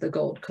 issues of the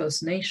Gold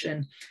Coast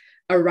Nation,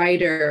 a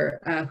writer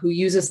who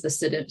uses the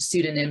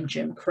pseudonym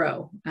Jim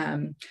Crow,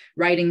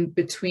 writing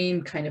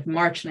between kind of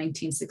March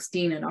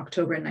 1916 and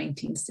October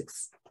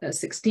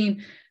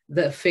 1916.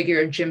 The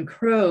figure Jim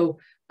Crow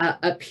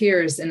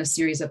appears in a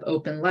series of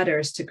open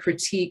letters to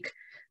critique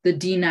the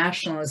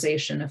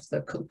denationalization of the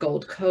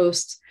Gold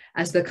Coast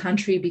as the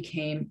country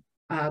became,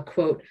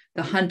 quote,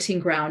 the hunting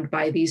ground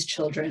by these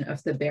children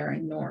of the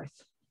barren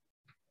North.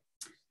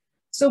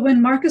 So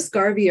when Marcus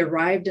Garvey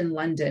arrived in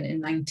London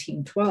in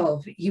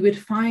 1912, he would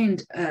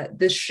find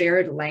this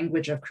shared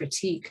language of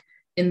critique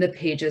in the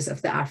pages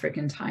of the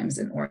African Times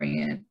and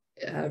Orient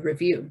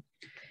Review.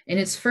 In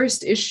its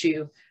first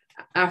issue,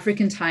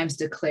 African Times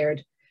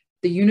declared,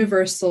 the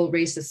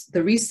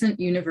recent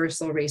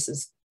Universal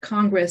Races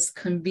Congress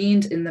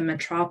convened in the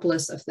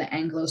metropolis of the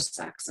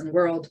Anglo-Saxon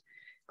world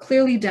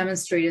clearly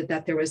demonstrated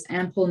that there was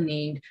ample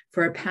need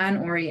for a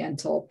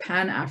pan-Oriental,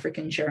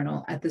 pan-African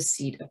journal at the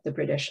seat of the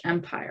British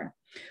Empire,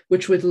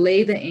 which would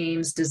lay the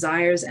aims,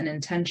 desires, and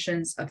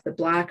intentions of the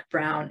Black,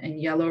 brown,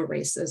 and yellow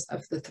races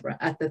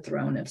at the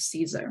throne of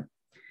Caesar.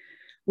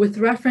 With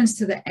reference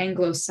to the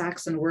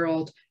Anglo-Saxon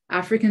world,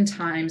 African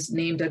Times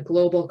named a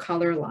global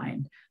color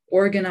line,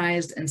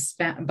 organized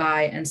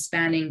by and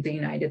spanning the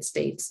United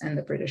States and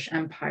the British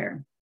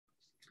Empire.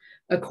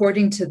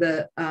 According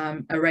to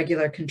a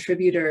regular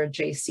contributor,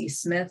 J.C.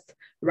 Smith,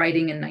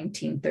 writing in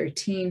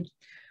 1913,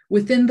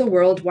 within the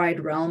worldwide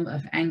realm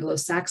of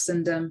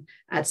Anglo-Saxondom,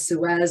 at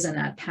Suez and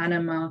at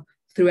Panama,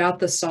 throughout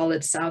the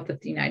solid south of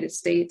the United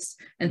States,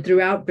 and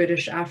throughout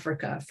British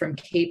Africa, from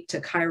Cape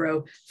to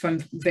Cairo, from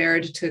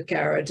Verd to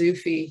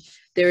Garadufi,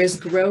 there is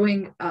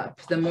growing up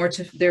the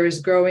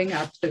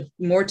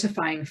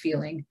mortifying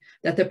feeling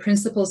that the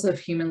principles of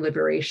human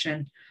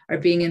liberation are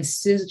being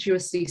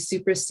insidiously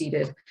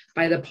superseded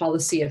by the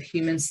policy of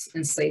human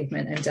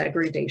enslavement and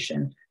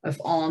degradation of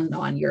all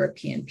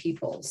non-European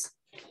peoples.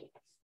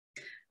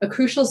 A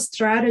crucial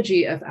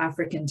strategy of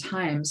African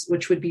Times,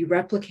 which would be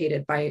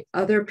replicated by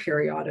other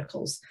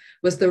periodicals,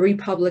 was the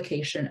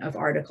republication of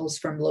articles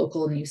from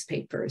local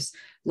newspapers,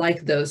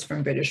 like those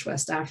from British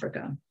West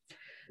Africa.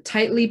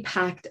 Tightly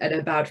packed at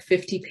about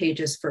 50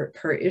 pages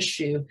per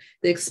issue,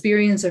 the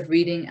experience of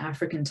reading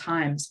African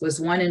Times was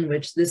one in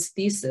which this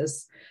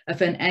thesis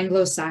of an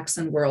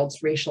Anglo-Saxon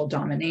world's racial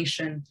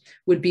domination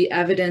would be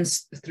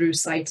evidenced through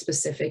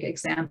site-specific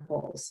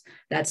examples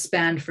that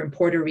spanned from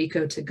Puerto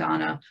Rico to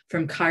Ghana,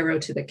 from Cairo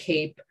to the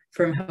Cape,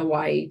 from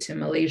Hawaii to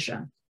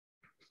Malaysia.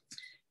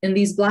 In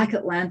these Black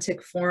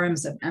Atlantic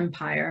forums of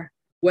empire,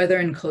 whether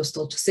in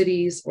coastal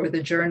cities or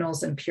the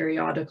journals and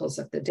periodicals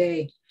of the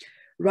day,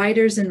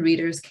 writers and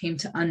readers came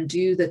to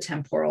undo the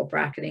temporal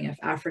bracketing of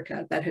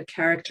Africa that had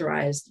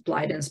characterized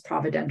Blyden's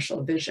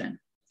providential vision.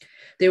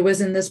 There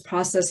was in this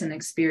process an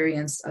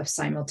experience of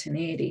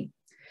simultaneity.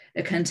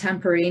 A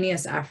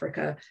contemporaneous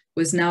Africa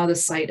was now the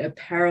site of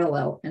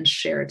parallel and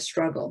shared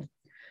struggle.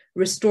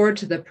 Restored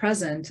to the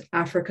present,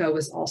 Africa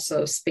was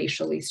also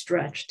spatially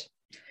stretched.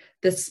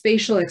 The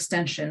spatial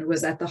extension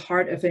was at the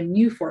heart of a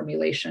new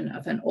formulation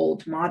of an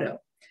old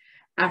motto,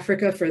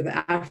 Africa for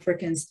the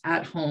Africans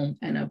at home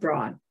and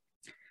abroad.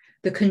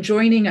 The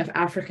conjoining of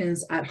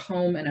Africans at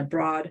home and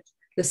abroad,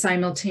 the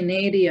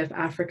simultaneity of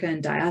Africa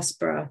and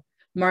diaspora,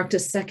 marked a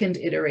second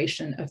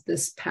iteration of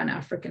this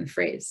Pan-African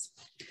phrase.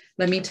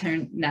 Let me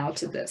turn now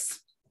to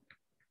this.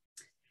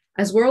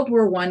 As World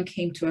War I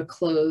came to a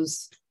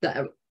close,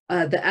 the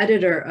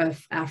editor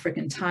of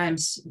African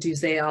Times,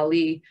 Duzé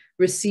Ali,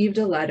 received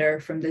a letter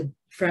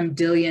from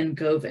Dillian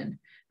Govan,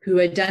 who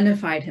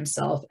identified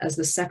himself as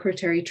the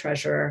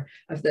secretary-treasurer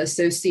of the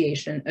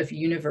Association of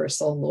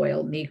Universal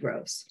Loyal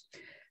Negroes.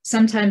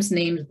 Sometimes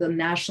named the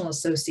National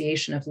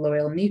Association of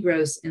Loyal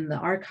Negroes in the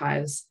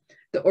archives,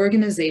 the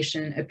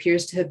organization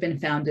appears to have been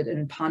founded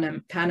in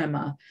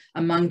Panama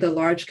among the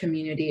large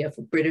community of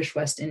British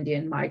West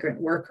Indian migrant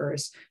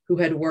workers who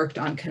had worked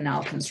on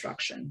canal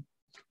construction.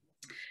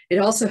 It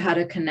also had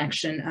a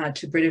connection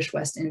to British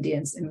West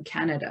Indians in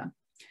Canada.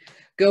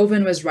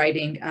 Govan was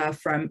writing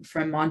from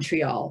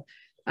Montreal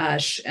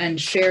and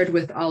shared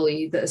with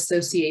Ali the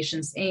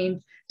association's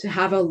aim to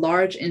have a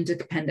large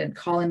independent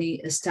colony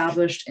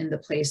established in the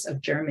place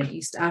of German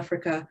East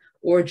Africa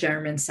or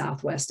German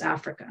Southwest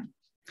Africa.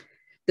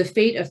 The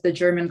fate of the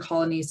German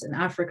colonies in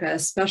Africa,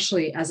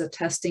 especially as a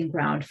testing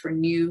ground for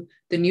the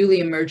newly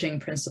emerging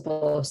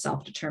principle of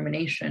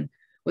self-determination,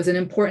 was an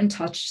important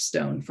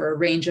touchstone for a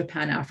range of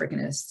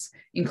Pan-Africanists,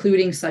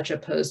 including such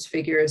opposed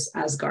figures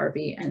as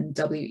Garvey and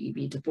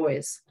W.E.B. Du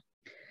Bois.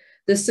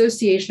 The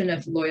Association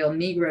of Loyal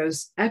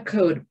Negroes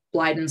echoed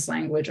Blyden's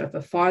language of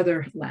a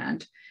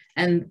fatherland,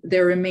 and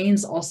there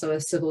remains also a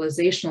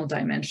civilizational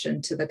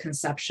dimension to the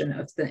conception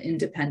of the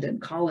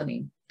independent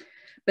colony.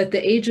 But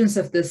the agents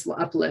of this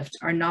uplift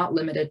are not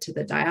limited to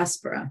the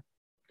diaspora,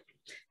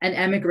 and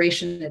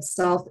emigration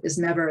itself is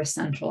never a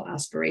central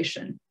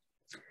aspiration.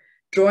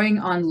 Drawing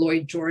on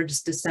Lloyd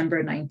George's December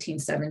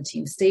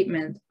 1917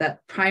 statement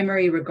that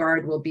primary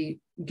regard will be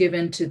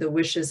given to the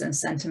wishes and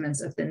sentiments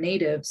of the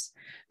natives,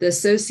 the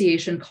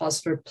association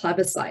calls for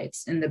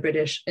plebiscites in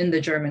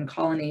the German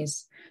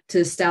colonies to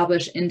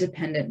establish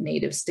independent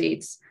native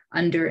states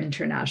under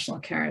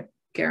international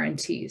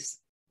guarantees.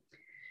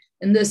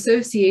 In the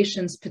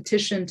association's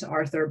petition to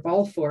Arthur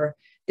Balfour,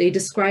 they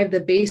describe the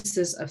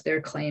basis of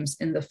their claims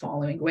in the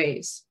following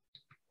ways.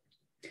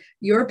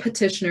 Your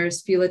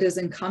petitioners feel it is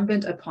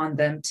incumbent upon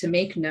them to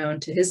make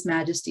known to His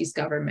Majesty's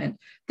government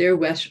their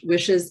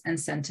wishes and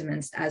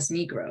sentiments as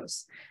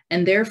Negroes,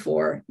 and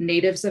therefore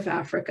natives of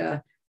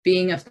Africa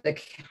being of the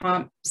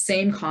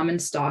same common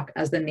stock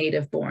as the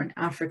native-born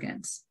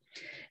Africans.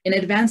 In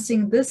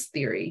advancing this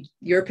theory,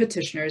 your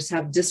petitioners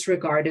have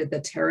disregarded the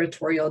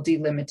territorial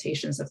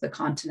delimitations of the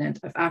continent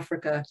of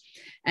Africa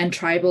and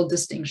tribal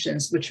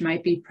distinctions which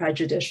might be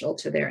prejudicial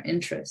to their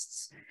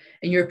interests.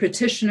 And your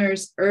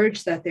petitioners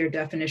urge that their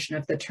definition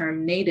of the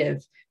term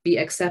native be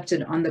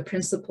accepted on the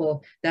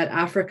principle that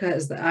Africa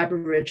is the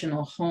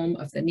aboriginal home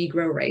of the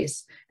Negro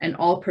race and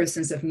all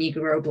persons of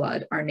Negro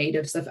blood are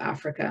natives of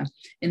Africa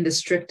in the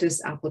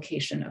strictest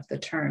application of the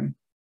term.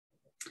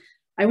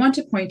 I want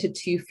to point to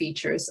two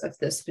features of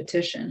this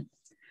petition.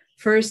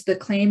 First, the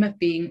claim of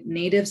being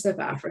natives of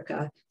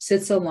Africa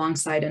sits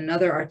alongside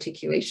another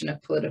articulation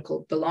of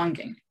political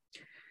belonging.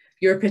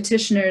 Your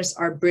petitioners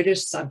are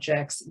British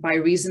subjects by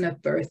reason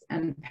of birth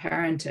and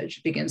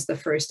parentage, begins the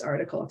first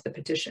article of the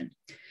petition.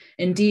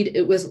 Indeed,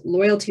 it was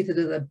loyalty to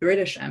the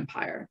British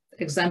Empire,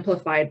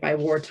 exemplified by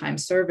wartime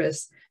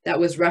service, that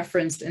was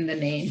referenced in the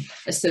name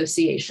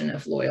Association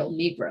of Loyal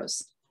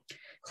Negroes.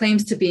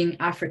 Claims to being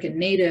African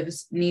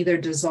natives neither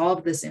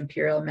dissolved this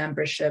imperial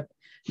membership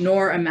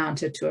nor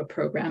amounted to a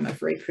program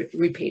of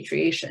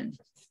repatriation.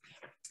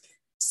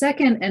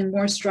 Second, and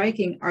more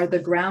striking, are the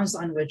grounds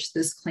on which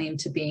this claim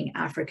to being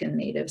African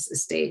natives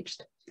is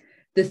staged.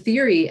 The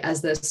theory,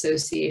 as the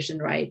association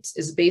writes,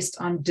 is based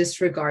on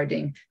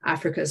disregarding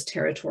Africa's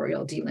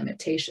territorial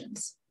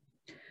delimitations.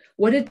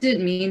 What did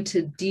it mean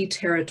to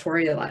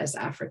deterritorialize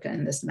Africa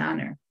in this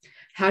manner?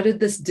 How did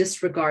this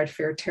disregard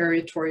for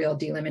territorial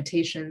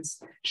delimitations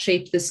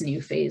shape this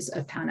new phase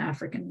of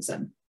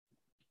Pan-Africanism?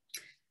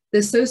 The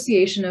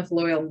Association of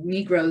Loyal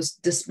Negroes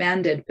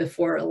disbanded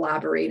before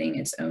elaborating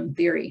its own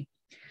theory.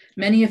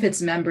 Many of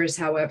its members,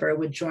 however,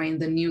 would join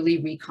the newly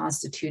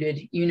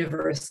reconstituted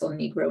Universal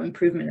Negro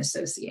Improvement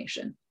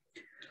Association.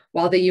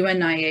 While the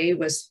UNIA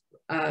was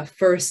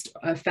first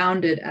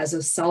founded as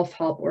a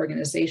self-help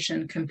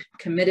organization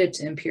committed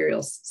to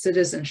imperial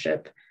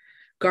citizenship,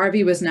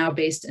 Garvey was now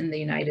based in the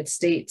United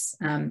States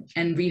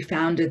and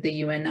refounded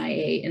the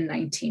UNIA in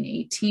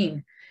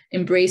 1918,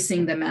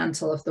 embracing the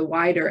mantle of the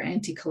wider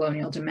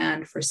anti-colonial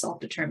demand for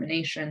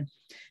self-determination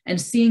and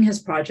seeing his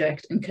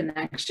project in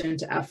connection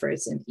to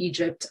efforts in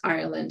Egypt,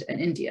 Ireland, and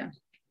India.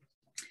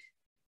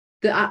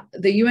 The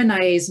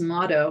UNIA's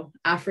motto,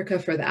 Africa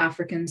for the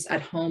Africans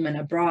at home and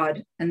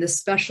abroad, and the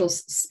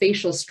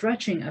spatial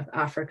stretching of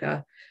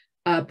Africa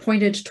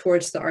pointed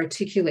towards the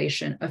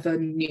articulation of a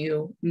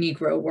new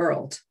Negro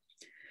world.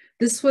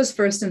 This was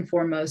first and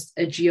foremost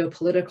a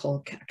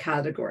geopolitical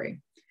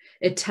category.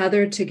 It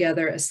tethered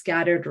together a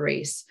scattered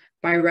race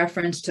by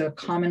reference to a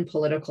common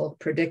political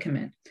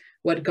predicament,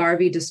 what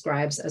Garvey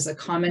describes as a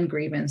common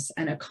grievance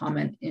and a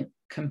common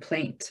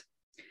complaint.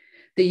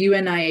 The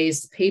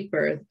UNIA's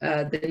paper,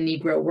 The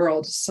Negro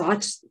World,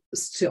 sought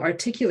to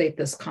articulate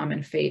this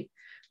common fate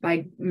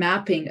by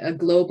mapping a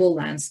global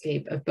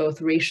landscape of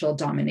both racial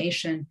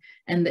domination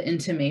and the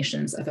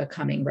intimations of a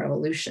coming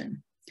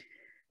revolution.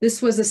 This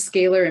was a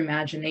scalar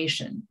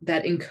imagination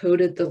that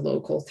encoded the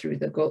local through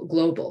the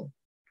global.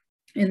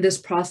 In this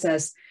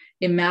process,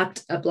 it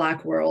mapped a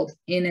Black world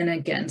in and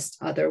against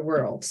other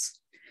worlds.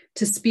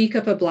 To speak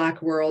of a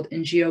Black world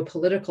in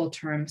geopolitical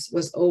terms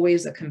was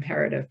always a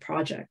comparative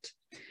project.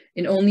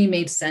 It only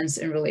made sense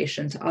in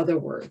relation to other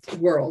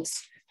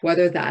worlds,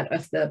 whether that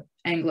of the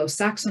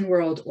Anglo-Saxon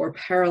world or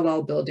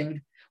parallel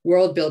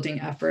world-building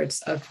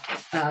efforts of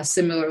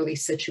similarly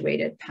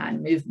situated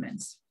Pan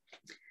movements.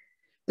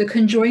 The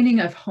conjoining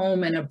of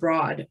home and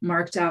abroad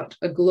marked out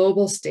a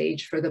global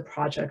stage for the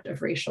project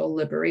of racial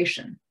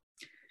liberation.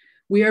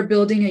 We are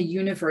building a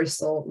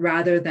universal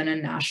rather than a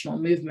national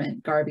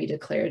movement, Garvey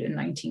declared in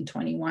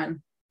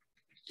 1921.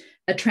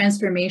 A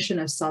transformation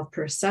of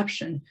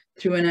self-perception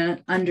through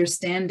an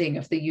understanding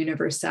of the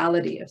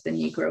universality of the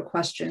Negro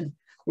question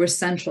were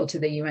central to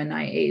the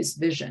UNIA's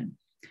vision.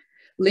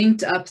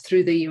 Linked up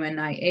through the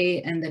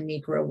UNIA and the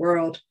Negro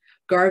world,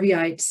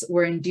 Garveyites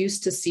were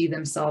induced to see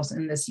themselves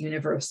in this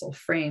universal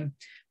frame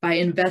by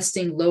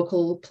investing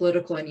local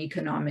political and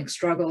economic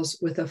struggles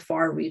with a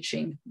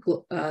far-reaching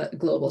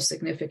global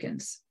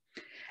significance.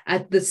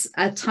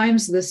 At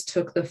times, this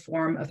took the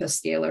form of a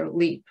scalar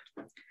leap.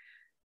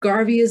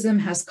 Garveyism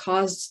has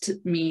caused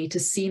me to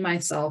see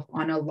myself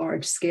on a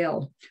large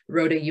scale,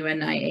 wrote a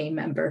UNIA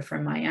member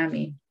from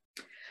Miami.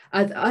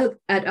 At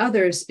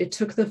others, it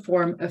took the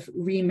form of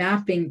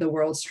remapping the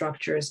world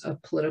structures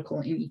of political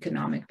and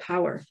economic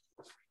power.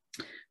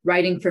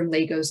 Writing from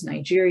Lagos,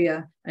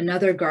 Nigeria,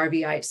 another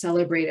Garveyite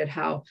celebrated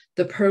how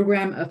the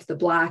program of the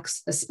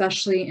Blacks,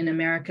 especially in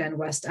America and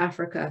West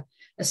Africa,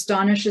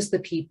 astonishes the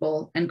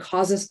people and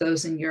causes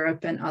those in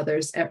Europe and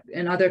others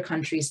in other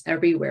countries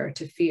everywhere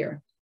to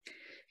fear.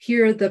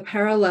 Here, the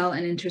parallel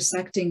and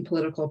intersecting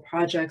political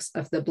projects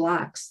of the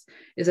Blacks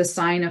is a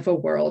sign of a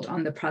world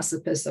on the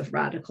precipice of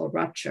radical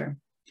rupture.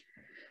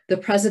 The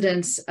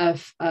presidents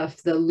of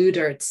the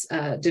Ludertz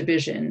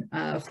division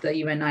of the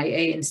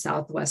UNIA in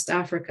Southwest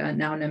Africa,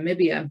 now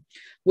Namibia,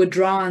 would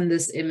draw on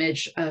this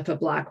image of a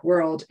Black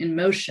world in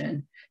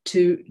motion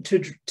to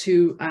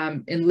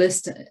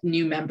enlist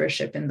new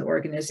membership in the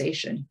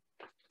organization.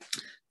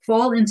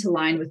 Fall into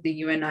line with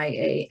the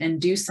UNIA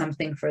and do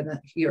something for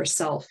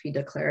yourself, he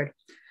declared.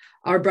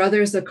 Our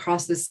brothers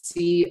across the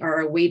sea are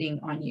awaiting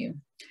on you.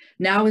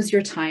 Now is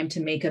your time to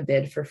make a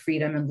bid for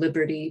freedom and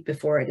liberty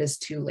before it is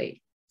too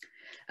late.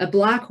 A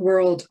Black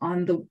world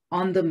on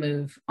the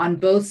move on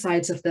both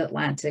sides of the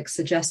Atlantic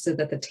suggested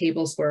that the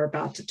tables were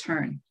about to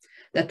turn,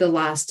 that the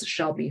last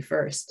shall be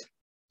first.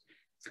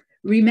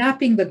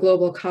 Remapping the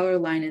global color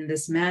line in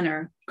this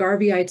manner,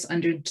 Garveyites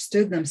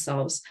understood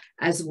themselves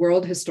as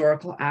world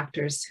historical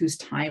actors whose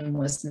time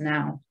was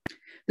now.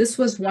 This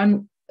is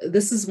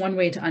one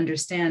way to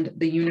understand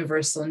the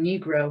universal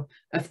Negro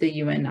of the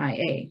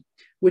UNIA,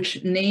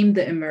 which named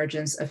the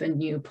emergence of a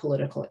new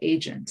political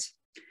agent.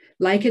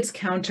 Like its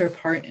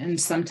counterpart and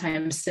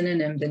sometimes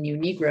synonym, the New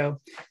Negro,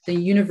 the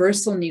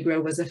universal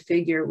Negro was a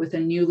figure with a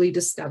newly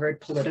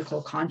discovered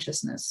political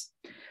consciousness.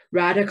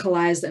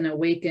 Radicalized and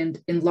awakened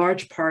in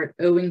large part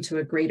owing to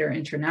a greater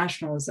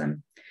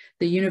internationalism,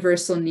 the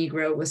universal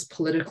Negro was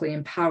politically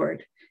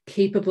empowered,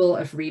 capable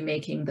of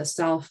remaking the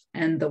self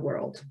and the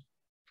world.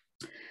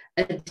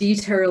 A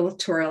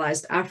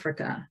deterritorialized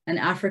Africa, an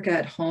Africa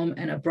at home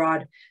and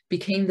abroad,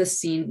 became the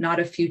scene not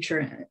of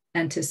future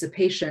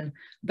anticipation,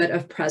 but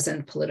of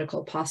present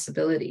political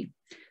possibility.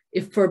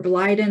 If for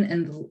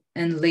Blyden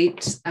and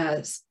late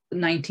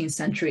 19th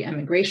century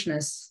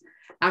emigrationists,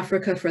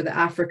 Africa for the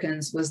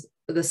Africans was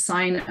the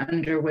sign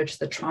under which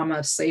the trauma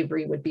of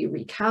slavery would be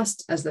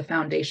recast as the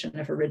foundation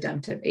of a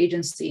redemptive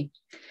agency,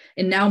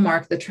 it now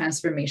marked the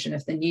transformation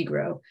of the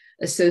Negro,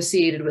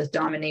 associated with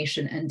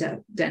domination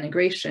and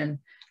denigration,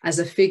 as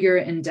a figure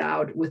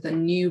endowed with a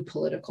new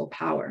political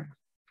power.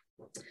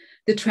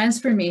 The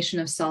transformation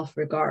of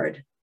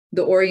self-regard,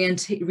 the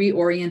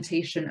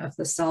reorientation of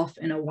the self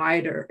in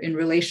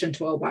relation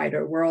to a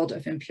wider world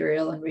of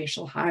imperial and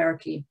racial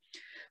hierarchy,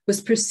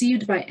 was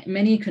perceived by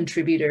many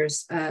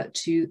contributors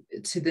to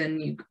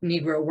the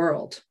Negro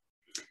world.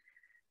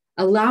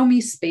 Allow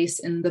me space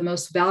in the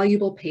most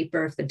valuable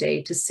paper of the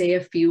day to say a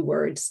few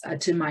words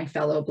to my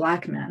fellow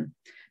Black man,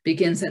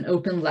 begins an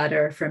open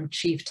letter from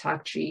Chief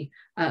Takchi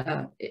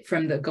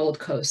from the Gold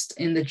Coast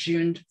in the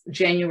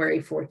January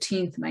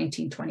 14th,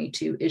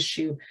 1922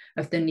 issue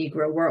of the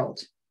Negro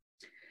World.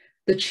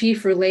 The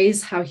chief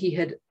relays how he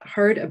had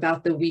heard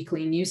about the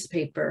weekly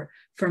newspaper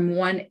from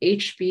one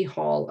H.B.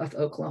 Hall of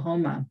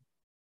Oklahoma.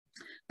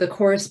 The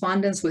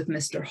correspondence with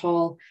Mr.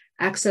 Hall,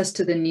 access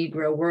to the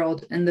Negro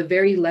world, and the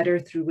very letter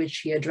through which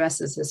he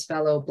addresses his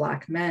fellow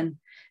Black men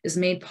is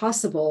made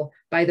possible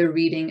by the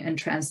reading and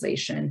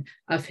translation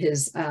of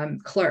his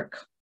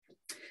clerk.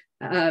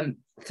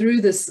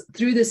 Through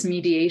this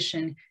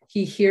mediation,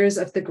 he hears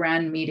of the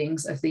grand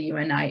meetings of the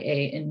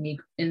UNIA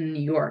in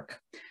New York.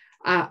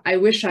 I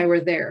wish I were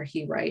there,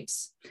 he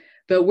writes,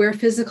 but where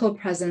physical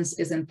presence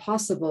is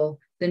impossible,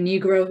 the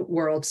Negro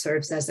world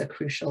serves as a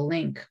crucial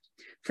link.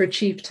 For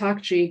Chief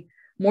Takchi,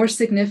 more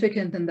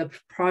significant than the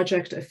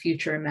project of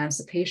future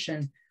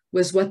emancipation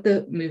was what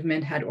the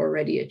movement had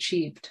already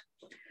achieved.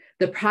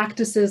 The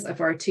practices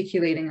of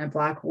articulating a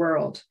Black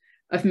world,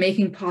 of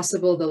making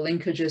possible the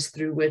linkages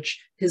through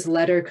which his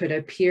letter could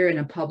appear in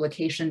a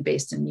publication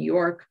based in New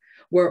York,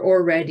 were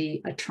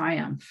already a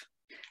triumph.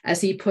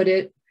 As he put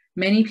it,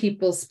 many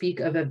people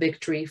speak of a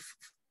victory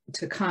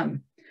to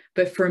come,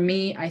 but for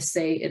me, I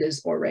say it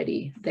is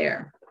already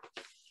there.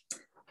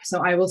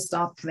 So I will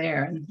stop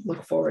there and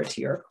look forward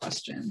to your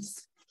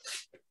questions.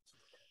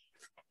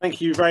 Thank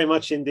you very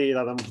much indeed,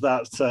 Adom,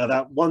 for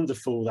that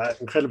wonderful,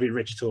 that incredibly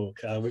rich talk.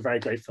 We're very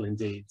grateful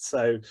indeed.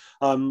 So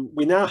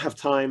we now have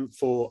time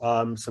for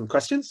some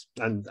questions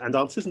and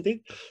answers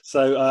indeed.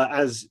 So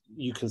as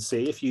you can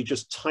see, if you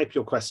just type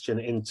your question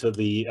into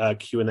the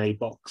Q&A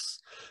box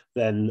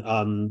then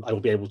I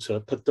will be able to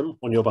put them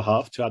on your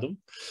behalf to Adom.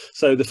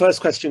 So the first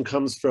question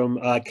comes from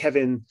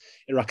Kevin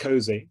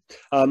Irakoze.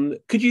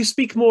 Could you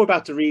speak more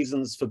about the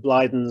reasons for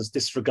Blyden's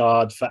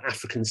disregard for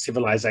African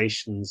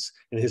civilizations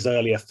in his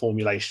earlier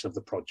formulation of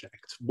the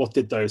project? What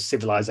did those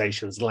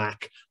civilizations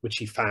lack, which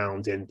he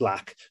found in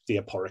Black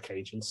diasporic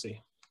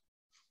agency?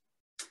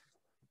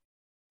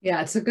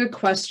 Yeah, it's a good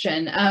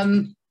question.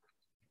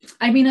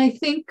 I mean, I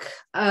think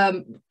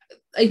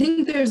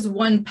there's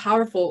one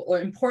powerful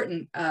or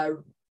important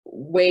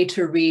way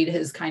to read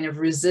his kind of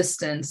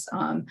resistance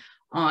on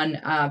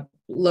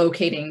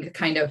locating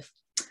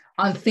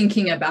on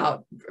thinking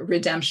about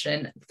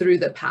redemption through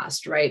the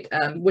past, right?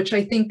 Which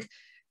I think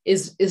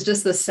is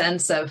just the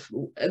sense of,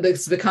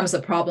 this becomes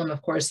a problem,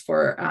 of course,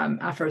 for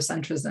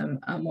Afrocentrism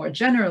more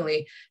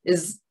generally,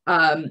 is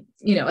a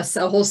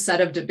whole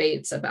set of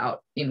debates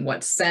about in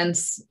what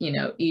sense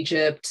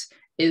Egypt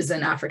is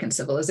an African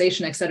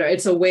civilization, et cetera.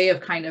 It's a way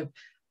of kind of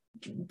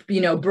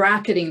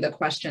bracketing the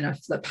question of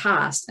the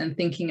past and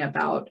thinking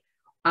about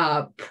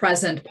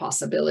present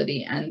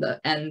possibility and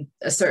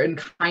a certain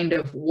kind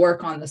of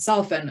work on the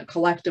self and a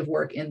collective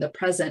work in the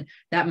present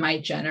that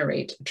might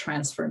generate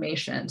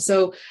transformation.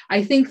 So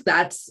I think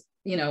that's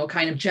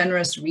kind of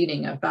generous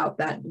reading about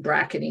that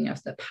bracketing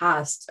of the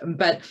past.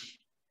 But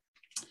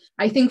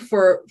I think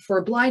for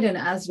Blyden,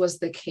 as was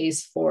the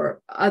case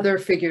for other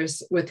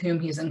figures with whom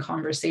he's in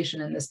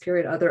conversation in this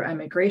period, other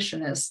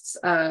emigrationists,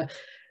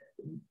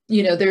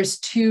 there's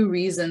two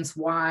reasons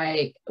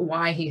why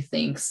he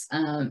thinks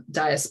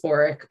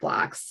diasporic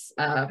Blacks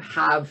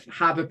have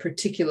a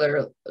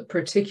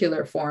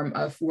particular form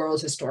of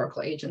world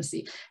historical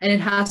agency, and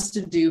it has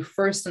to do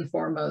first and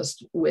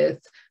foremost with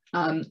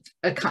an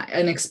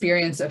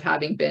experience of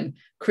having been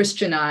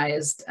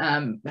Christianized,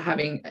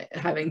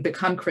 having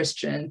become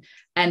Christian,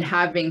 and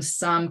having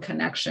some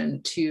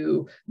connection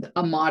to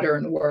a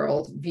modern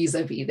world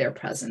vis-a-vis their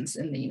presence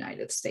in the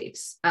United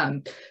States.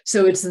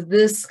 So it's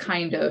this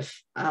kind of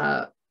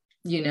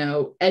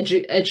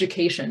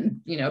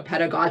education,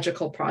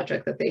 pedagogical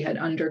project that they had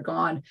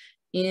undergone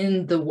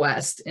in the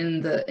West,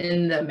 in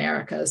the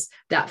Americas,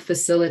 that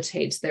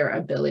facilitates their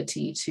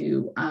ability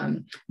to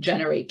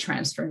generate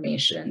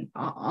transformation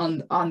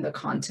on the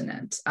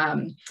continent.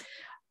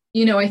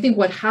 I think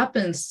what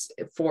happens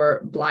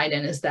for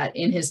Blyden is that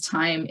in his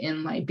time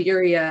in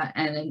Liberia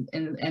and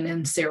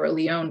in Sierra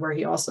Leone, where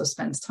he also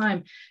spends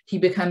time, he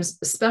becomes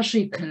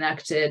especially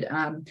connected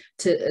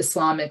to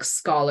Islamic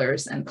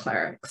scholars and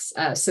clerics.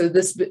 So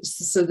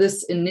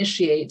this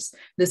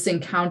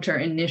encounter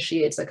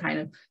initiates a kind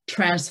of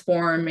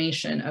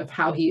transformation of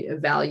how he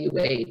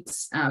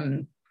evaluates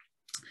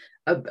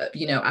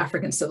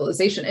African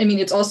civilization. I mean,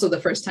 it's also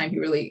the first time he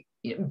really,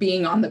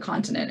 being on the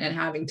continent and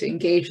having to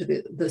engage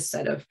this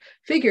set of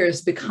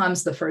figures,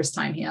 becomes the first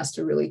time he has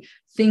to really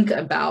think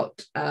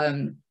about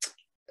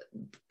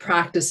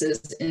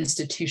practices,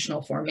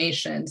 institutional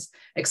formations,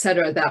 et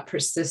cetera, that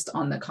persist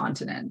on the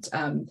continent.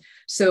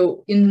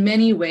 So in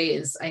many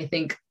ways, I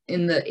think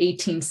in the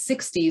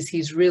 1860s,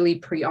 he's really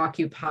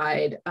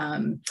preoccupied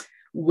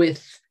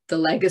with the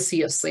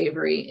legacy of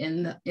slavery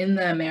in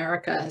the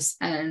Americas,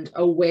 and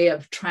a way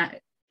of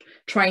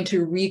trying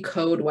to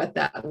recode what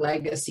that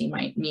legacy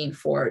might mean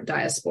for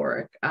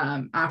diasporic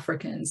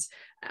Africans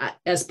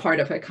as part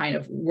of a kind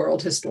of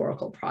world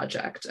historical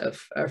project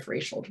of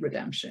racial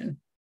redemption.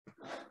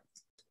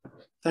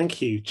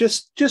 Thank you.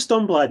 Just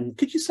on Blyden,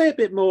 could you say a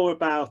bit more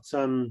about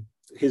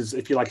his,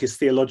 if you like, his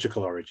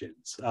theological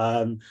origins?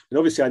 And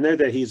obviously, I know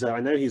he's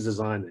a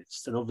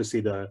Zionist, and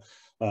obviously the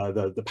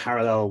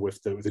parallel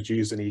with the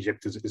Jews in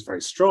Egypt is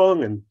very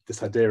strong, and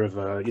this idea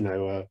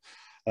of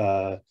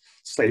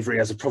slavery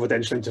as a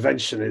providential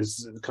intervention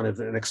is kind of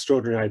an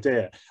extraordinary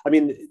idea. I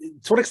mean,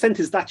 to what extent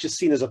is that just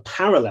seen as a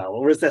parallel,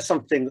 or is there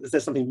something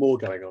more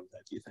going on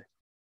there, do you think?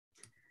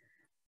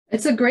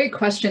 It's a great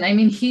question. I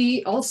mean,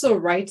 he also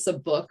writes a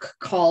book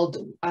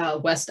called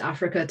West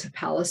Africa to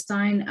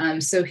Palestine.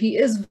 So he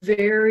is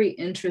very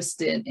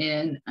interested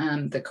in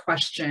the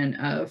question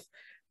of,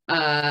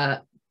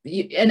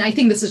 and I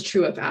think this is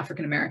true of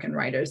African-American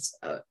writers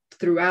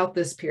throughout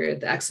this period.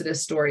 The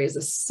Exodus story is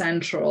a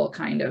central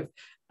kind of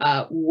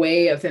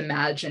way of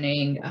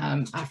imagining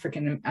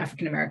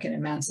African-American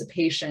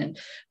emancipation.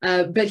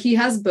 But he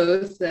has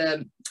both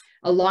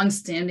a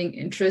long-standing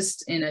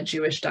interest in a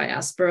Jewish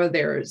diaspora.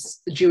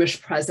 There's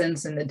Jewish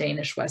presence in the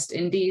Danish West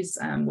Indies,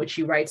 which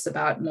he writes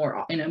about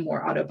in a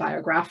more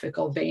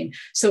autobiographical vein.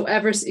 So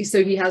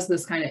he has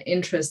this kind of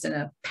interest in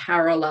a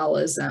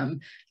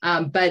parallelism,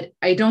 but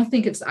I don't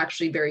think it's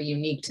actually very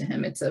unique to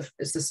him. It's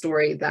a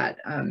story that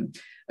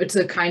it's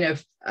a kind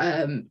of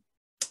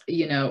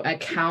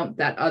account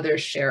that others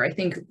share. I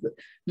think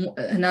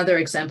another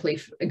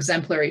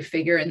exemplary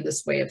figure in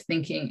this way of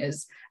thinking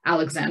is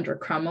Alexander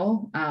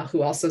Crummell,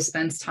 who also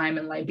spends time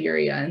in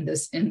Liberia in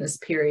this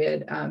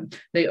period.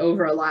 They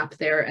overlap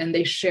there, and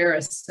they share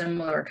a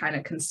similar kind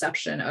of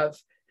conception of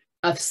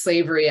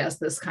slavery as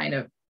this kind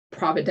of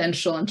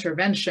providential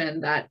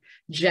intervention that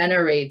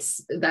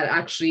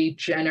actually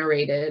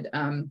generated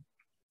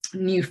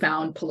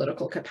newfound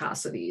political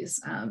capacities.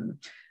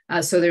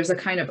 So there's a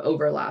kind of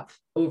overlap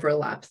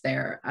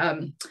there.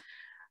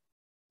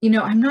 You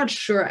know, I'm not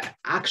sure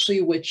actually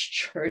which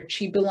church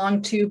he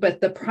belonged to, but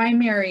the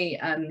primary,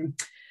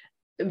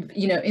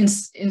 you know,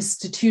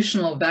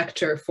 institutional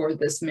vector for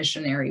this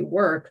missionary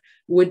work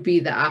would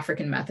be the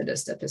African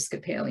Methodist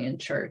Episcopalian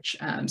Church.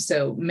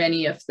 So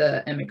many of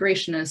the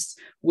immigrationists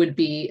would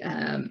be,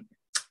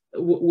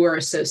 were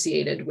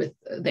associated with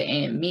the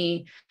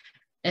AME.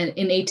 And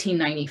in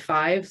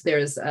 1895,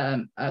 there's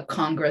a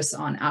Congress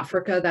on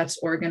Africa that's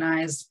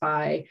organized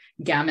by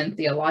Gammon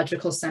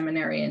Theological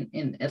Seminary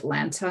in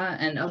Atlanta,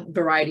 and a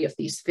variety of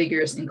these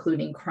figures,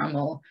 including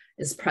Crummell,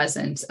 is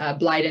present.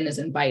 Blyden is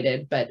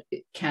invited, but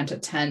can't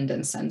attend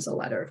and sends a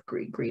letter of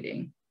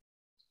greeting.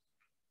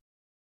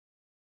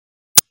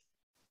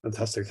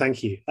 Fantastic,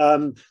 thank you.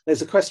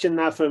 There's a question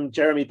now from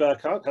Jeremy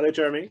Burchardt. Hello,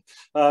 Jeremy.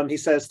 He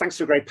says, thanks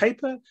for a great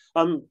paper.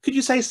 Could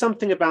you say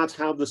something about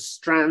how the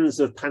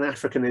strands of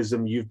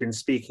Pan-Africanism you've been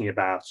speaking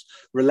about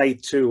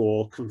relate to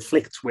or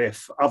conflict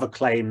with other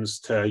claims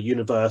to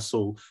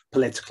universal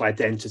political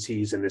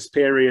identities in this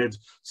period,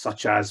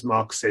 such as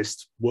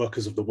Marxist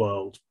workers of the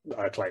world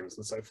claims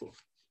and so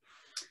forth?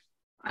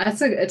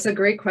 It's a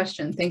great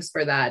question. Thanks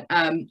for that.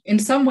 In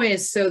some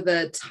ways, so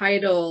the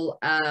title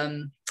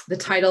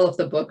of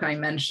the book I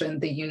mentioned,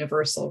 The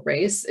Universal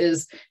Race,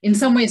 is in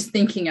some ways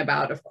thinking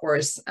about, of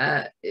course,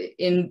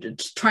 in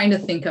trying to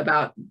think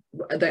about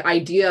the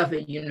idea of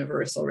a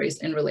universal race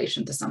in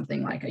relation to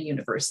something like a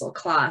universal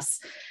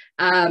class.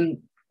 And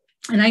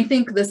I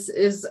think this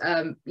is,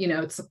 you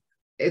know,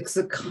 it's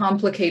a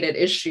complicated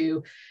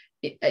issue.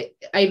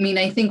 I mean,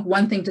 I think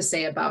one thing to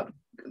say about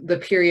the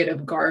period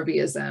of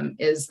Garveyism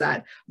is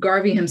that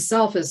Garvey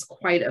himself is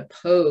quite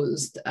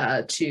opposed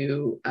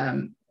to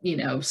you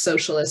know,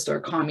 socialist or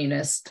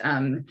communist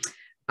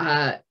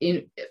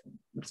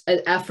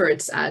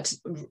efforts at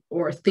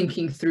or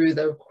thinking through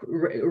the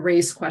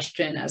race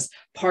question as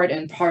part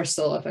and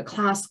parcel of a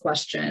class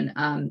question,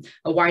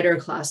 a wider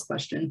class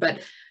question. But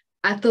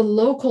at the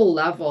local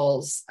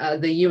levels,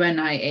 the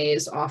UNIA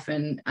is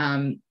often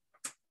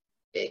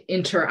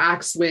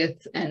interacts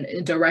with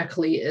and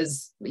directly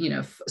is, you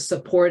know,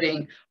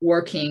 supporting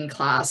working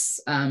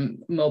class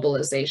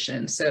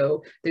mobilization.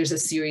 So there's a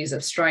series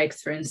of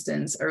strikes, for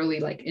instance, early,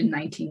 like in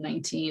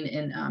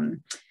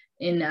 1919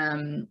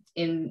 in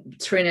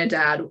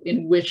Trinidad,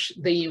 in which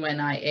the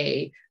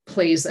UNIA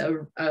plays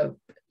a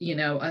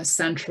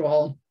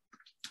central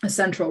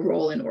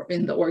role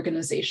in the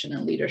organization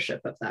and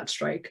leadership of that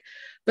strike.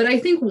 But I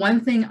think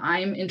one thing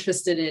I'm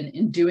interested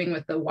in doing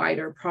with the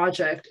wider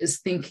project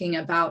is thinking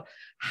about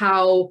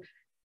how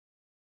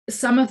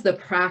some of the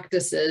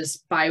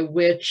practices by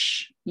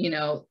which, you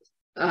know,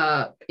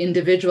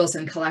 individuals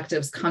and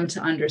collectives come to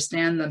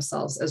understand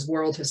themselves as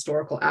world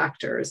historical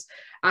actors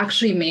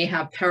actually may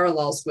have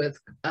parallels with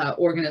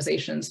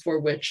organizations for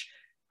which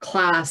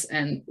class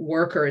and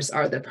workers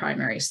are the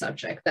primary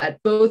subject,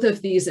 that both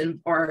of these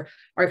are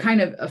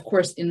kind of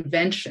course,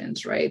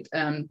 inventions, right?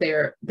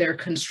 They're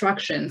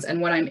constructions.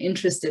 And what I'm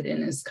interested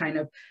in is kind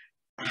of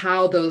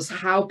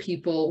how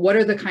people, what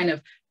are the kind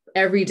of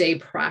everyday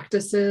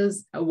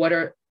practices,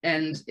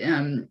 and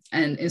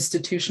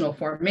institutional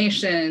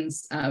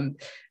formations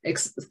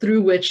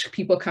through which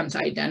people come to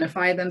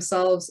identify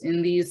themselves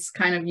in these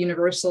kind of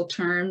universal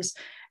terms,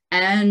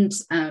 and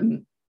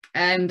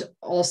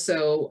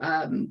also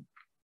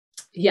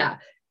yeah,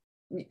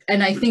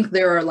 and I think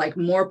there are like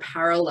more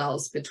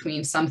parallels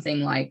between something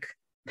like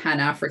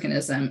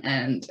Pan-Africanism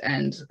and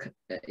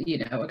you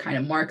know, a kind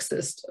of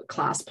Marxist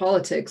class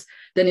politics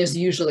than is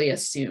usually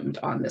assumed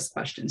on this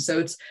question.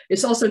 So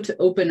it's also to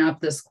open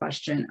up this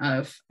question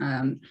of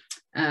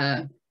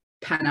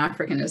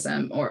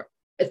Pan-Africanism or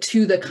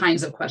to the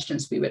kinds of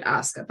questions we would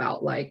ask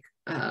about like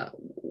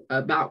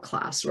about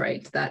class,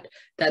 right? That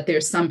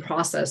there's some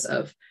process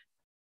of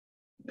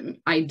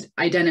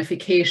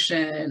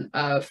identification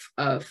of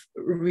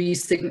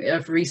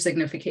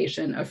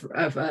resignification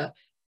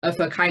of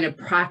a kind of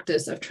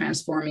practice of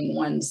transforming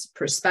one's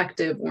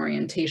perspective,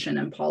 orientation,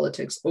 and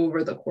politics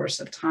over the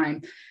course of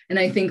time. And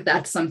I think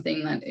that's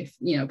something that, if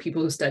you know,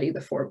 people who study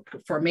the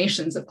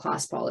formations of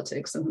class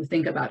politics and who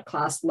think about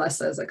class less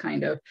as a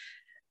kind of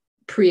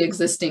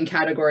pre-existing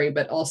category,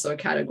 but also a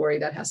category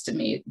that has to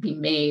be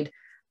made,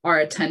 are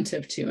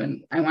attentive to.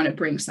 And I want to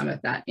bring some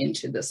of that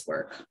into this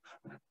work.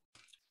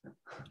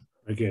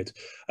 Very good.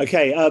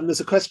 Okay,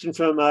 there's a question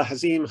from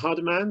Hazim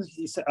Hardiman.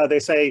 They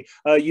say,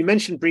 you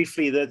mentioned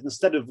briefly that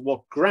instead of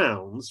what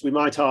grounds, we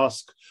might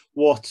ask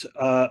what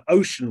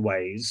ocean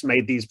ways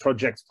made these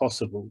projects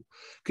possible.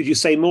 Could you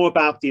say more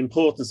about the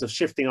importance of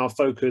shifting our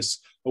focus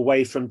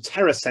away from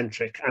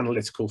terror-centric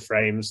analytical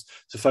frames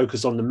to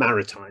focus on the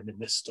maritime in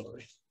this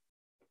story?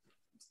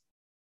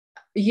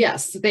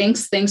 Yes,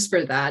 thanks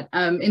for that.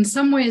 In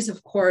some ways,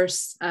 of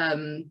course,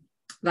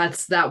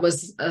 that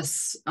was a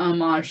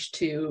homage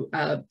to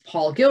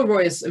Paul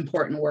Gilroy's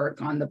important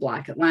work on the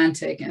Black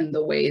Atlantic and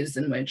the ways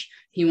in which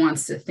he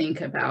wants to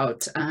think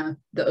about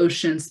the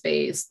ocean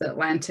space, the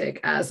Atlantic,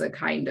 as a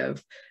kind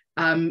of,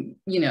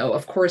 you know,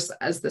 of course,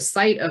 as the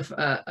site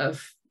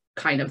of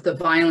kind of the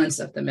violence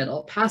of the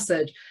Middle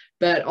Passage,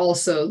 but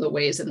also the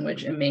ways in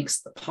which it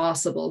makes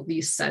possible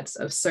these sets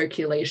of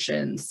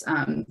circulations,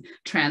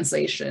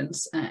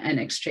 translations, and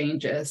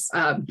exchanges.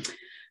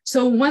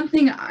 So one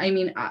thing, I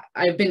mean,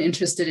 I've been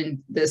interested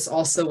in this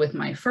also with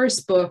my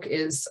first book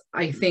is,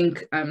 I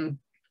think,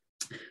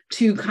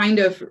 to kind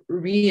of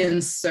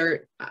reinsert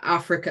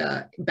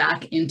Africa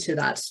back into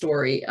that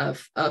story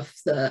of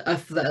the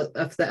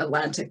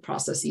Atlantic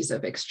processes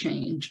of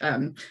exchange.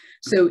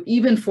 So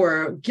even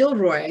for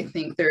Gilroy, I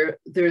think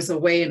there's a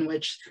way in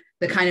which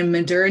the kind of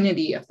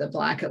modernity of the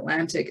Black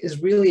Atlantic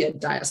is really a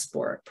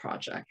diasporic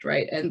project,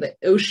 right? And the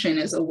ocean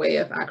is a way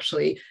of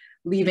actually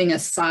leaving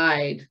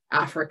aside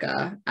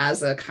Africa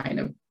as a kind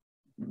of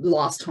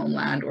lost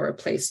homeland, or a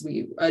place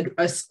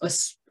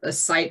a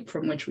site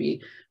from which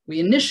we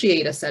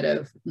initiate a set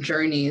of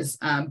journeys,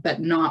 but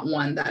not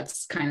one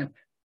that's kind of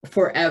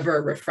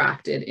forever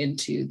refracted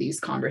into these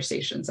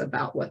conversations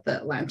about what the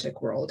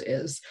Atlantic world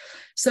is.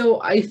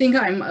 So I think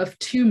I'm of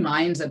two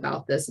minds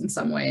about this in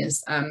some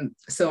ways.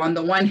 So on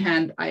the one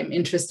hand, I'm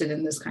interested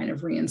in this kind of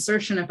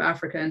reinsertion of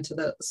Africa into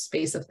the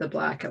space of the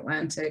Black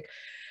Atlantic.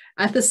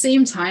 At the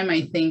same time,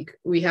 I think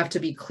we have to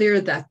be clear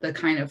that the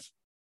kind of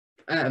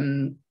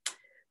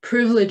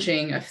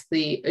privileging of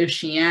the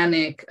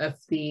oceanic, of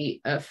the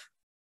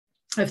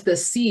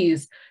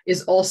seas,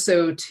 is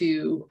also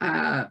to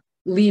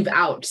leave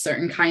out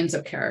certain kinds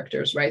of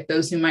characters, right?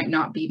 Those who might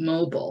not be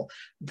mobile,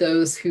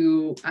 those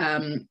who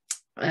don't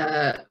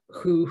live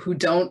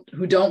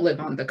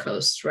on the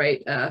coast,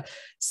 right?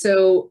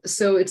 So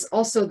it's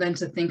also then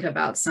to think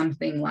about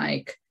something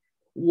like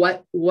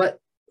what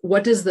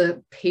does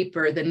the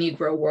paper, the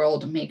Negro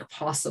World, make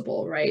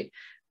possible, right?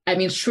 I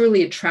mean,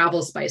 surely it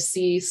travels by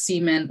sea.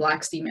 Seamen,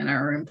 Black seamen,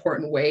 are an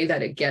important way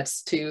that it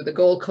gets to the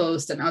Gold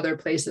Coast and other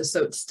places.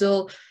 So it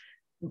still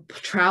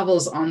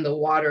travels on the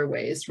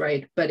waterways,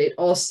 right? But it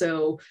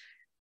also,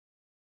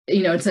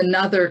 you know, it's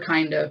another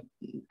kind of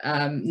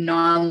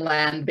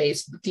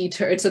non-land-based,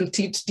 it's a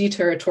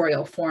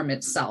deterritorial form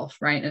itself,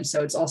 right? And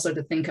so it's also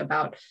to think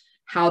about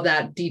how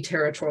that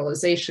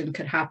deterritorialization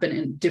could happen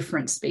in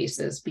different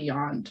spaces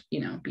beyond, you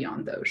know,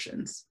 beyond the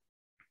oceans.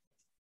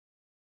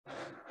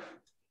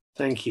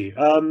 Thank you.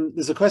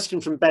 There's a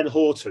question from Ben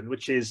Horton,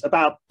 which is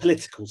about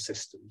political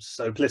systems.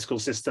 So political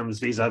systems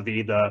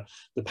vis-a-vis the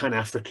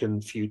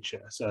Pan-African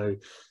future. So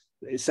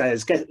it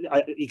says,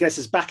 he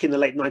guesses back in the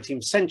late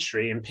 19th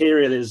century,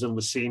 imperialism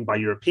was seen by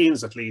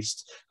Europeans, at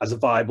least, as a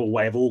viable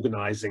way of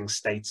organizing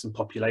states and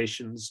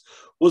populations.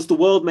 Was the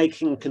world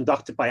making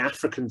conducted by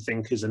African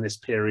thinkers in this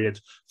period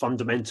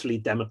fundamentally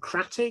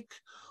democratic?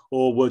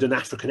 Or would an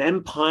African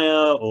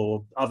empire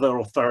or other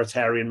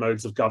authoritarian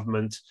modes of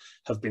government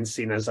have been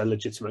seen as a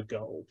legitimate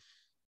goal?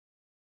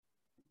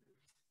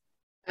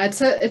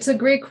 It's a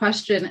great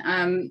question.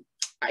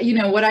 You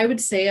know, what I would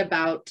say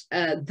about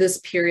this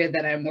period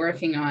that I'm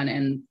working on,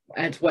 and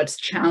what's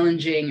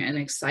challenging and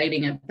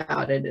exciting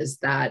about it, is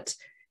that,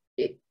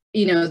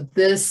 you know,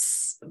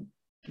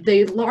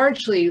 they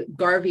largely,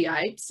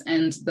 Garveyites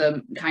and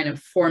the kind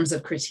of forms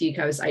of critique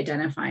I was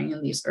identifying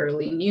in these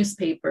early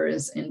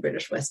newspapers in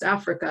British West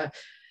Africa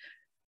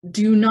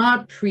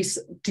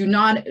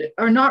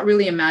are not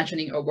really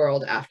imagining a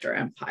world after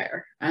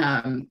empire.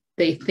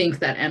 They think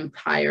that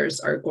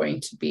empires are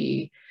going to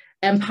be,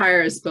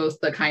 empire is both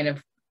the kind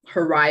of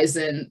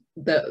horizon,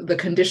 the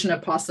condition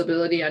of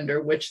possibility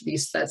under which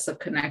these sets of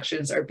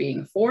connections are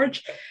being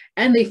forged,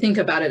 and they think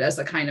about it as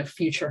a kind of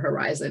future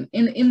horizon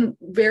in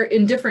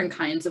different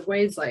kinds of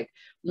ways. Like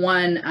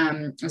one,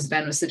 as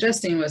Ben was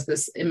suggesting, was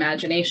this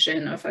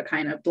imagination of a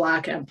kind of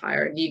Black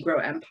empire,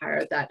 Negro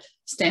empire that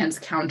stands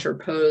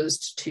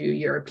counterposed to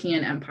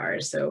European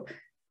empires. So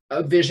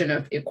a vision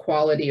of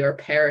equality or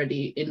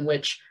parity in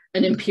which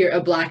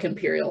a Black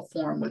imperial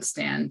form would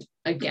stand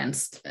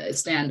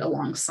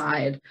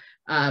alongside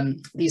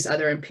these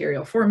other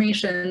imperial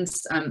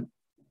formations.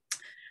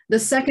 The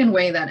second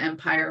way that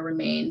empire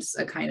remains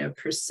a kind of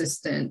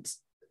persistent,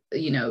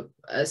 you know,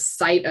 a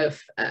site of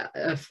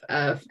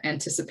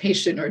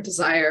anticipation or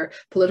desire,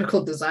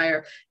 political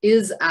desire,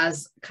 is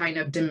as kind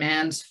of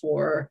demands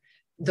for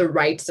the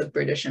rights of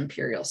British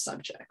imperial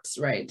subjects,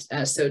 right?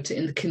 So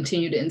to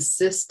continue to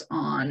insist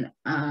on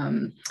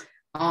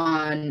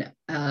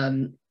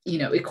you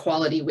know,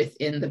 equality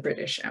within the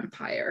British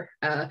Empire.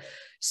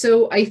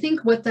 So I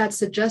think what that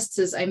suggests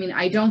is, I mean,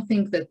 I don't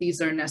think that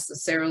these are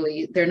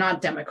necessarily, they're not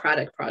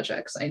democratic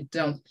projects. I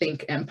don't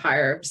think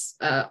empires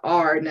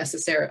are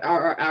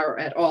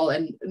at all.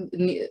 And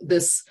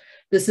this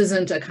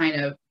isn't a kind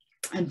of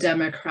a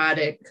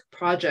democratic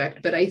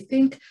project, but I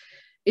think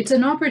it's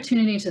an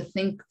opportunity to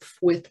think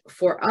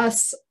for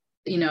us,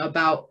 you know,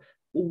 about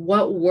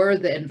what were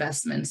the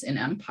investments in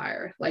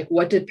empire? Like,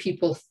 what did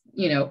people,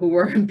 you know, who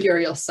were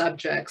imperial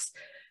subjects,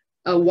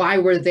 why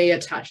were they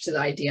attached to the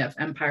idea of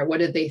empire? What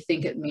did they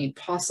think it made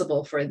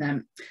possible for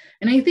them?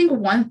 And I think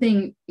one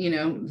thing, you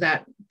know,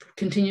 that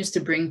continues to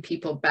bring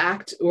people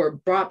back to, or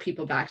brought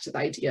people back to the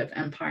idea of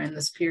empire in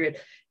this period,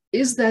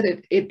 is that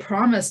it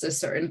promised a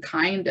certain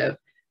kind of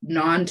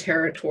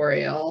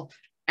non-territorial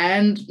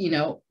and, you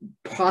know,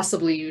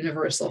 possibly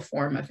universal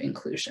form of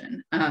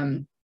inclusion.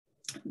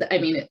 I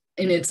mean,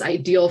 in its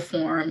ideal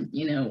form,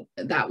 you know,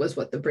 that was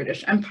what the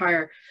British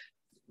Empire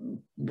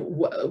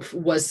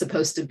was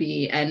supposed to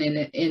be, and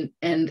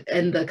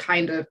and the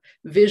kind of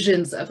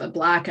visions of a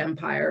Black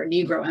empire,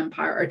 Negro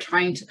empire, are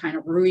trying to kind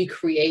of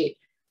recreate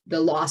the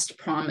lost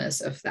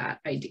promise of that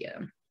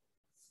idea.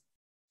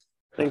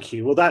 Thank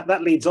you. Well,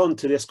 that leads on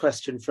to this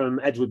question from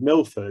Edward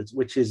Milford,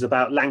 which is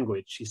about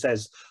language. He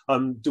says,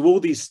 do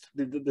all these,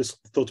 this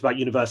thought about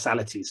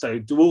universality, so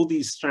do all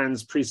these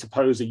strands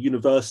presuppose a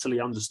universally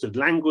understood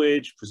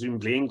language,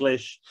 presumably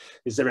English?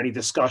 Is there any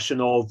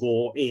discussion of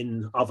or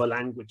in other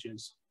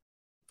languages?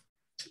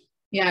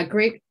 Yeah,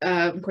 great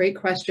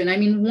question. I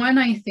mean, one,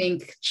 I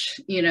think,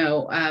 you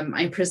know,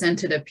 I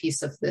presented a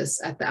piece of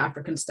this at the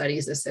African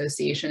Studies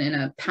Association in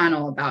a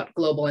panel about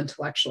global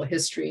intellectual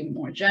history,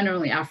 more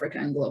generally, Africa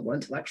and global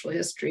intellectual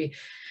history.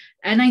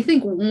 And I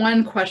think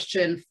one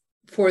question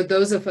for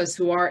those of us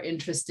who are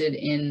interested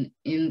in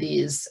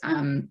these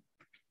kind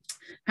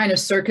of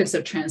circuits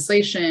of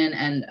translation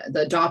and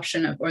the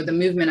adoption of, or the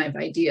movement of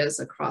ideas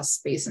across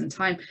space and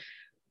time,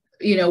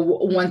 you know,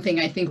 one thing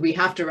I think we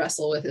have to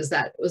wrestle with is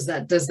that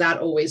does that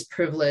always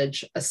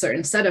privilege a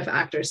certain set of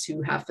actors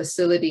who have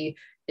facility,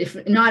 if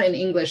not in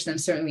English, then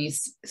certainly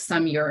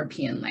some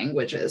European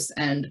languages?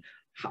 And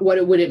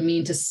what would it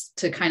mean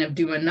to kind of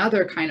do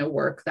another kind of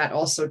work that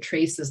also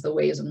traces the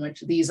ways in which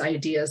these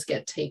ideas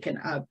get taken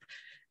up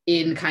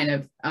in kind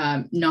of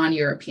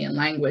non-European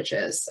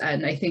languages?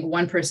 And I think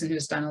one person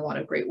who's done a lot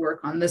of great work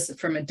on this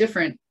from a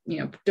different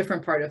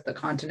part of the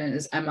continent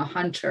is Emma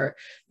Hunter,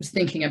 who's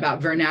thinking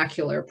about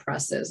vernacular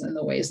presses and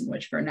the ways in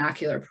which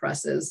vernacular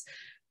presses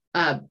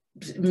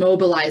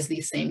mobilize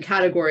these same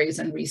categories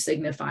and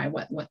re-signify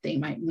what they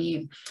might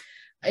mean.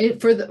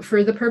 For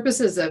the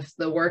purposes of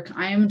the work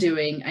I am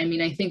doing, I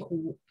mean, I think,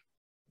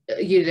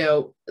 you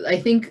know, I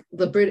think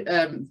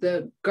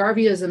the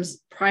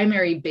Garveyism's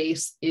primary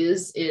base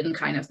is in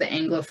kind of the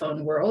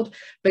Anglophone world,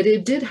 but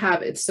it did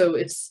have it. So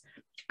it's,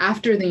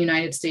 after the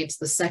United States,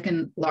 the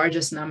second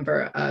largest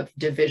number of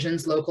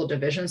divisions, local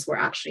divisions, were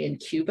actually in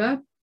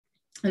Cuba.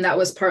 And that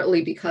was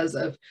partly because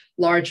of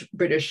large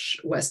British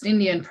West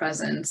Indian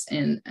presence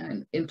in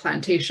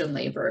plantation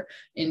labor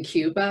in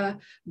Cuba.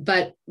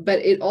 But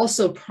it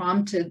also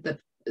prompted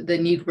the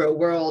Negro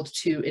world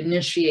to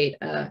initiate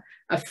a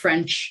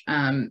Spanish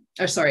part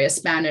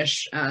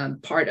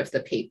of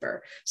the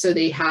paper. So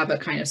they have a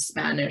kind of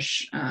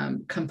Spanish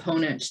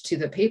component to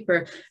the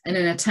paper, and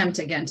an attempt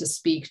again to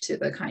speak to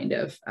the kind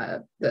of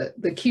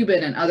the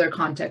Cuban and other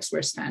contexts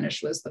where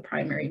Spanish was the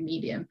primary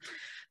medium.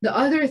 The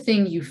other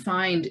thing you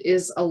find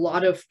is a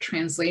lot of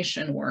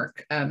translation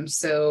work.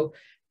 The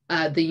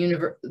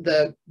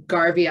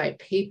Garveyite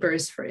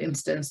papers, for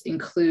instance,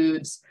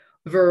 includes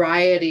a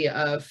variety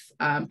of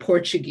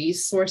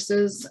Portuguese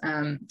sources,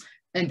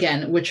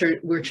 again, which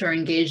are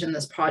engaged in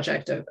this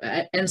project of,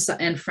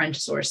 and French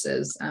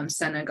sources.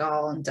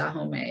 Senegal and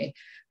Dahomey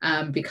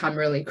become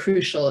really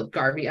crucial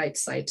Garveyite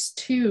sites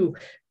too.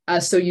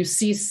 So you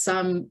see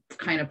some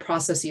kind of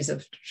processes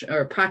of,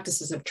 or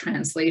practices of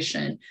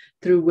translation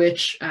through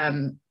which,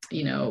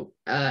 you know,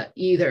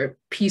 either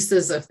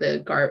pieces of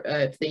the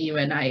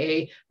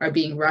UNIA are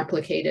being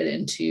replicated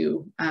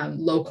into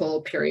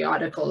local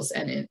periodicals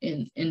and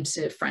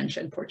into French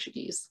and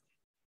Portuguese.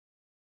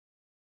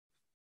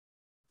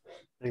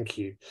 Thank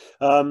you.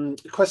 A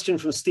question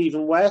from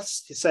Stephen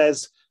West. He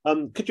says,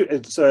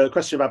 it's a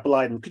question about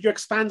Blyden. Could you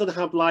expand on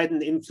how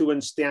Blyden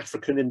influenced the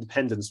African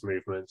independence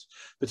movement,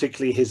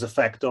 particularly his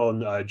effect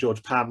on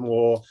George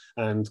Padmore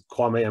and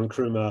Kwame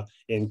Nkrumah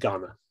in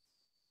Ghana?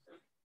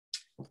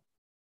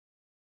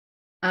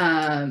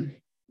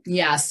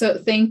 Yeah, so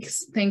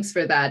thanks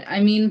for that. I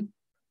mean,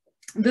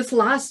 this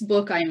last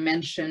book I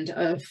mentioned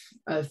of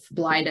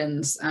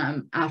Blyden's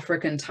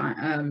African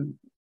time,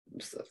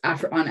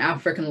 on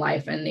African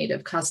life and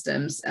native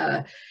customs.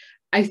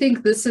 I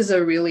think this is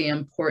a really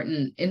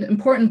important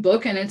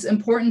book, and it's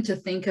important to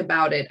think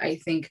about it, I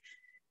think,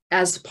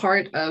 as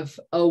part of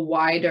a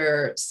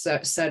wider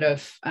set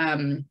of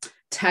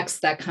texts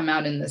that come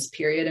out in this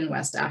period in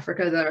West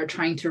Africa that are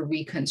trying to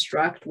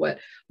reconstruct what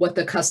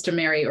the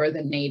customary or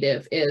the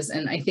native is.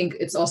 And I think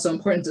it's also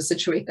important to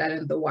situate that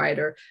in the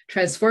wider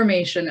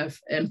transformation of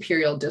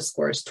imperial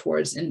discourse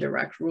towards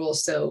indirect rule.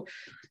 So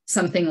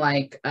something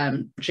like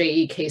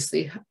J.E.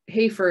 Casely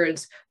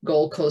Hayford's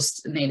Gold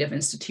Coast Native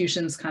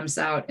Institutions comes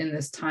out in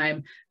this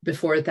time.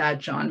 Before that,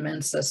 John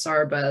Mensah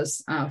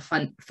Sarba's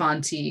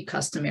Fanti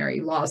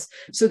Customary Laws.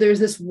 So there's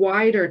this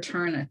wider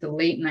turn at the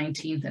late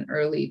 19th and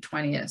early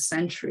 20th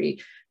century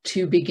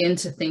to begin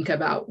to think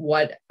about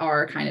what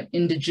are kind of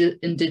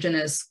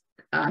indigenous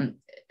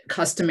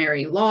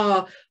customary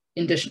law,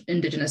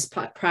 indigenous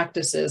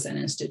practices and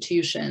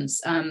institutions.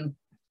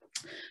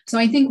 So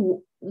I think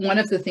one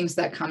of the things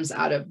that comes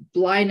out of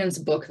Blyden's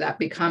book that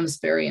becomes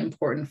very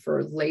important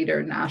for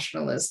later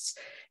nationalists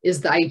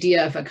is the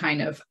idea of a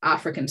kind of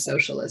African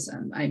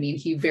socialism. I mean,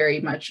 he very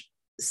much,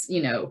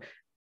 you know,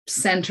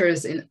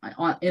 centers in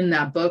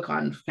that book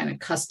on kind of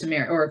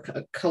customary or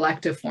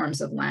collective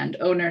forms of land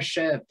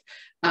ownership,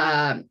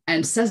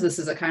 and says this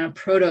is a kind of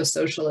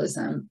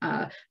proto-socialism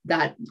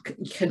that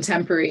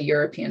contemporary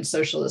European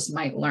socialists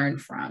might learn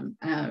from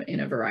in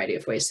a variety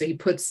of ways. So he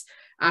puts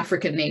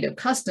African native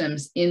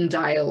customs in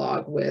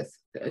dialogue with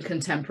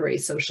contemporary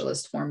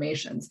socialist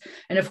formations.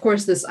 And of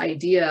course, this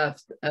idea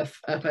of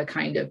a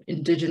kind of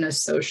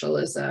indigenous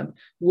socialism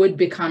would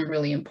become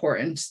really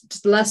important,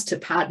 less to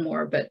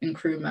Padmore, but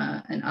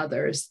Nkrumah and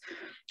others.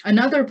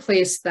 Another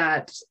place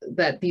that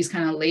these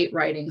kind of late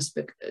writings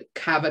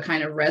have a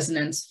kind of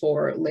resonance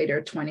for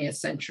later 20th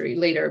century,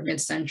 later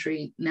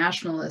mid-century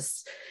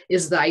nationalists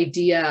is the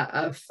idea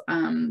of,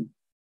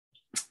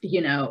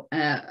 you know,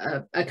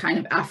 a kind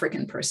of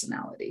African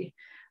personality.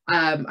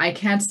 I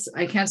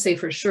can't say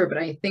for sure, but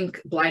I think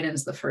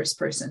Blyden's the first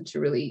person to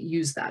really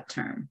use that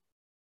term.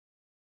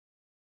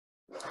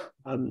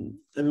 And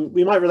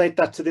we might relate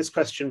that to this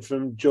question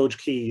from George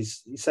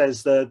Keyes. He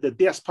says the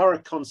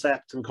diasporic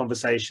concept and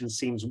conversation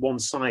seems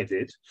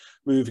one-sided,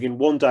 moving in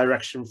one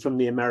direction from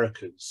the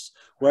Americas.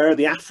 Where are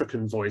the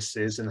African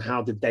voices and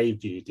how did they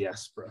view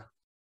diaspora?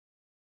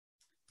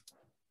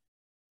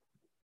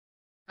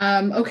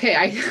 Okay,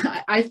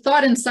 I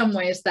thought in some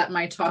ways that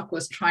my talk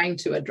was trying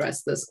to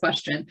address this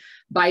question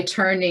by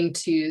turning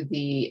to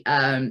the,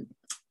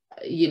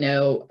 you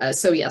know,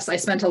 so yes, I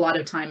spent a lot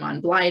of time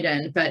on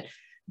Blyden, but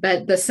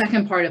the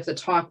second part of the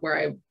talk where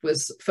I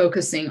was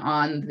focusing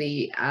on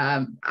the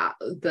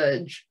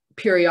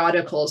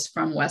periodicals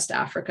from West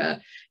Africa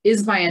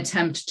is my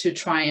attempt to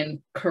try and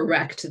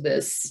correct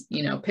this,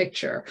 you know,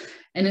 picture.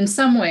 And in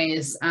some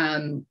ways,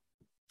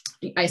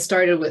 I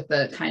started with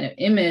the kind of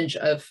image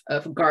of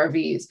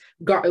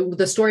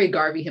the story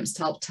Garvey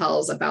himself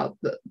tells about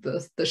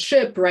the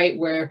ship, right,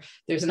 where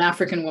there's an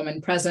African woman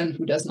present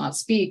who does not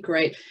speak,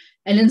 right?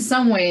 And in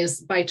some ways,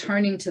 by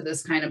turning to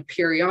this kind of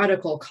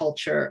periodical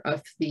culture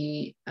of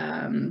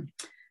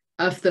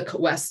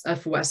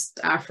West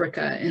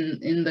Africa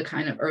in the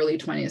kind of early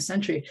 20th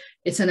century,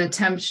 it's an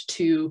attempt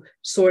to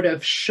sort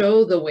of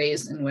show the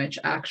ways in which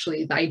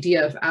actually the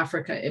idea of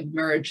Africa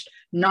emerged,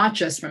 not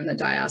just from the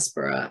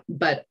diaspora,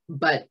 but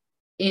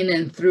in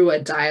and through a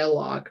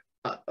dialogue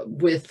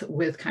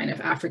with kind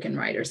of African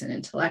writers and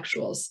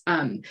intellectuals.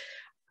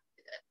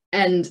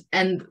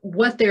 And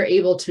what they're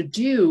able to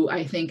do,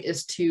 I think,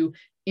 is to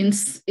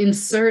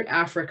insert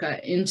Africa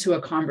into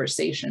a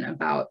conversation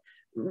about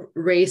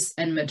race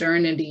and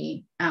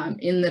modernity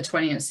in the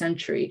 20th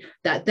century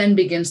that then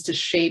begins to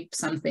shape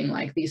something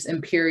like these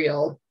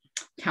imperial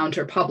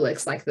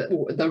counterpublics, like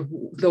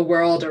the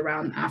World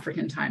Around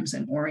African Times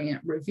and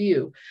Orient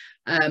Review.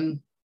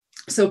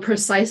 So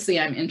precisely,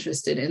 I'm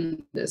interested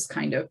in this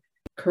kind of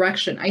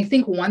correction. I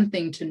think one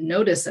thing to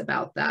notice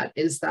about that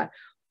is that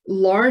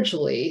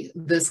largely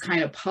this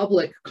kind of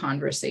public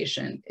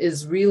conversation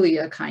is really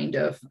a kind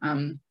of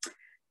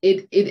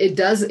it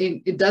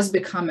does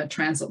become a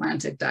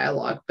transatlantic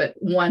dialogue, but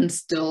one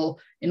still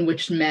in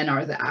which men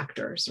are the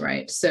actors,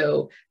 right?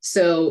 So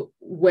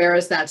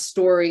whereas that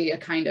story, a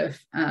kind of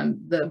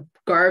the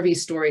Garvey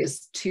story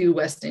is two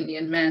West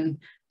Indian men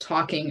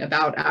talking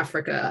about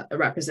Africa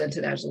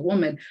represented as a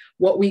woman,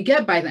 what we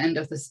get by the end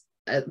of this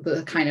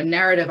the kind of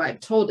narrative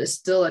I've told is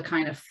still a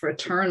kind of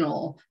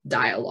fraternal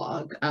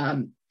dialogue.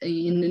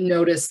 You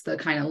notice the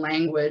kind of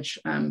language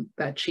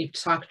that Chief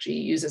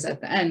Tokji uses at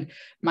the end,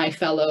 my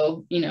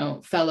fellow,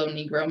 fellow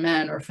Negro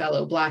men or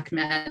fellow Black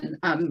men.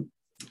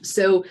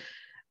 So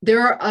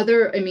there are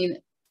other,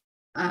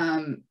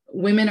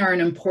 women are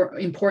an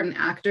important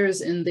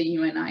actors in the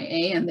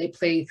UNIA, and they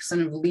play some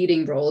of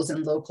leading roles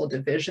in local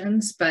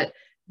divisions, but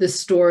the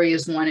story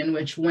is one in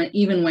which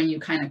even when you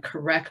kind of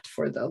correct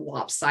for the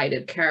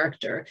lopsided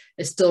character,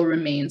 it still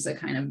remains a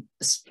kind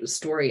of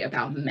story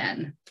about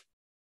men.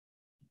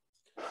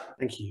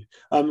 Thank you.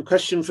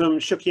 Question from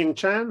Shukying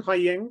Chan. Hi,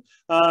 Ying.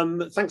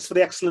 Thanks for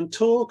the excellent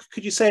talk.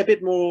 Could you say a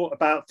bit more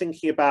about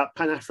thinking about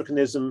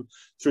Pan-Africanism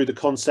through the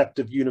concept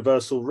of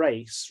universal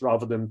race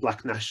rather than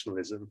Black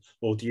nationalism?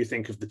 Or do you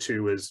think of the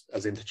two as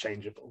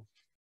interchangeable?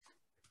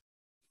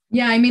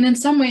 Yeah, in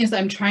some ways,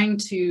 I'm trying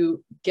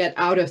to get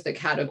out of the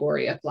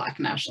category of Black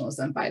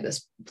nationalism by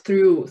this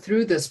through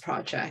this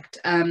project,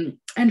 and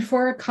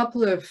for a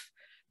couple of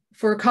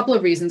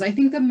reasons. I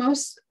think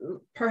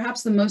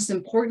perhaps the most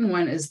important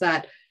one is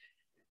that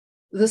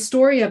the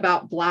story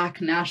about Black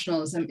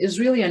nationalism is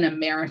really an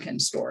American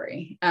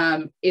story.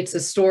 It's a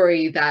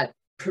story that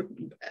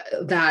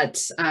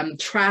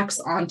tracks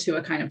onto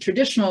a kind of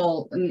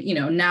traditional,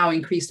 now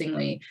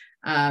increasingly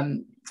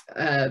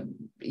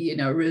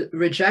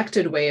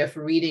rejected way of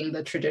reading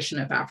the tradition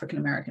of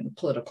African-American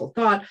political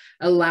thought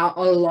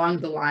along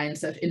the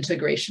lines of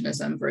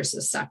integrationism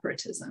versus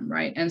separatism,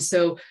 right? And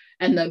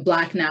the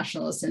Black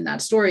nationalists in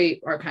that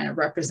story are kind of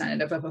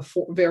representative of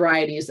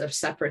varieties of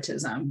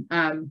separatism.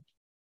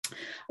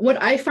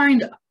 What I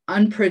find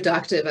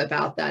unproductive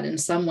about that in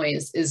some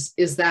ways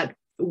is that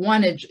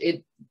one,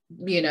 it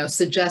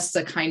suggests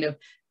a kind of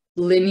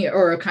linear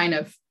or a kind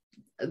of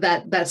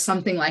that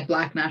something like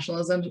Black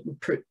nationalism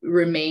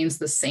remains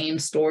the same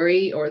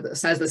story, or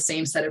has the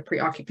same set of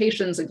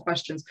preoccupations and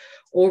questions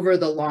over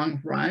the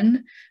long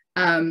run.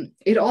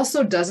 It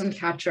also doesn't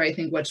capture, I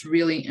think, what's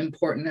really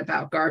important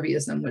about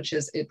Garveyism, which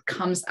is it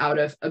comes out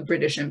of a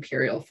British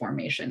imperial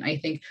formation. I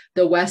think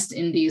the West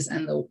Indies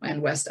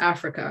and West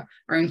Africa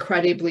are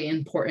incredibly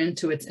important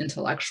to its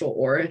intellectual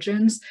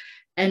origins.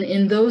 And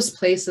in those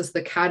places,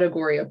 the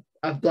category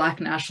of Black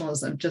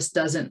nationalism just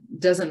doesn't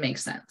make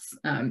sense.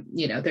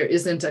 You know, there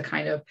isn't a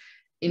kind of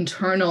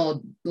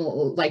internal,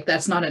 like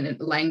that's not a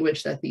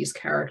language that these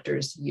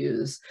characters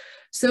use.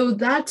 So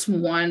that's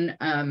one,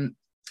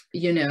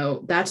 you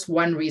know, that's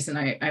one reason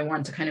I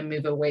want to kind of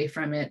move away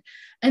from it.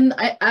 And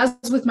as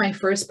with my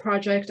first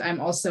project, I'm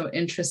also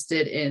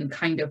interested in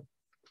kind of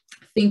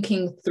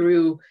thinking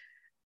through,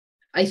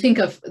 I think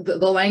of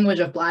the language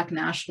of Black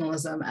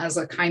nationalism as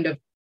a kind of,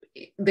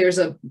 there's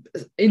a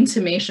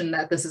intimation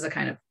that this is a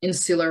kind of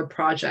insular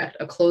project,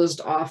 a closed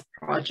off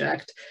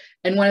project.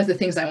 And one of the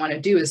things I want to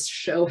do is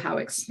show how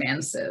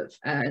expansive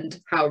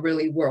and how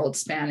really world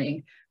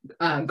spanning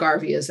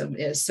Garveyism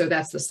is. So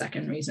that's the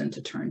second reason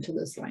to turn to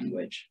this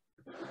language.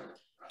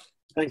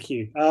 Thank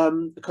you. A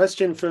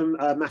question from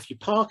Matthew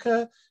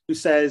Parker, who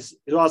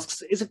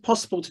asks, is it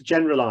possible to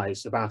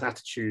generalize about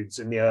attitudes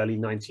in the early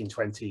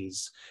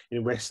 1920s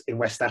in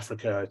West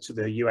Africa to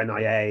the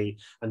UNIA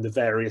and the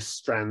various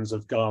strands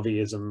of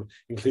Garveyism,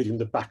 including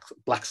the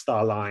Black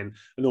Star Line,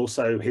 and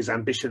also his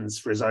ambitions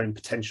for his own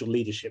potential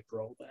leadership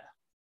role there?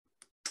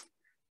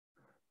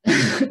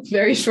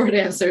 Very short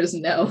answer is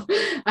no.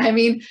 I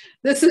mean,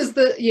 this is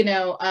the, you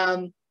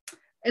know,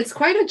 it's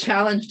quite a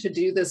challenge to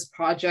do this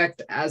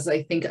project as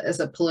a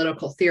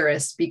political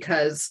theorist,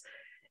 because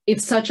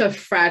it's such a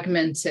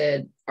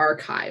fragmented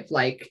archive.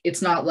 Like,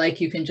 it's not like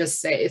you can just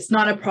say, it's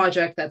not a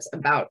project that's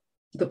about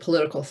the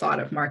political thought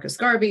of Marcus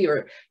Garvey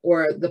or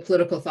the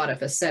political thought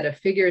of a set of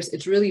figures.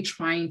 It's really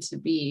trying to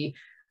be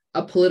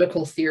a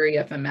political theory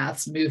of a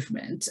mass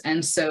movement.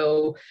 And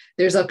so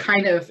there's a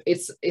kind of,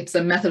 it's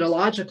a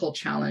methodological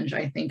challenge,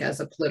 I think, as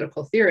a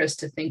political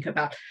theorist, to think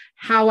about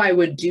how I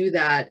would do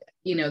that.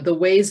 You know, the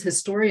ways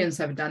historians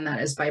have done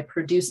that is by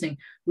producing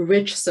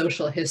rich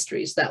social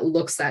histories that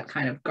looks at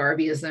kind of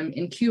Garveyism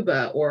in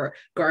Cuba or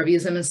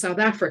Garveyism in South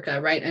Africa,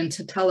 right? And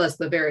to tell us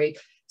the very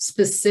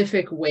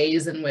specific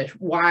ways in which,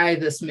 why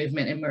this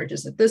movement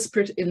emerges at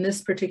in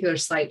this particular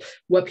site,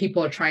 what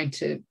people are trying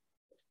to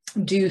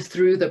do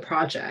through the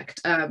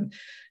project.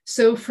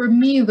 So for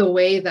me, the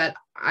way that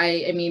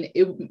I mean,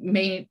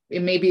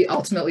 it may be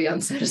ultimately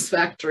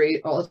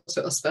unsatisfactory,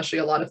 also, especially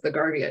a lot of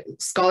the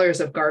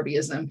scholars of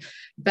Garveyism.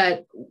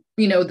 But,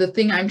 you know, the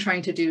thing I'm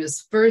trying to do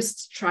is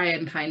first try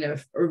and kind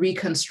of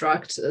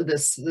reconstruct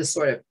this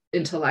sort of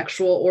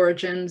intellectual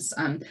origins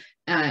and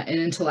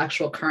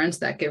intellectual currents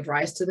that give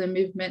rise to the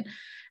movement.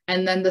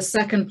 And then the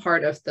second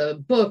part of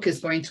the book is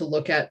going to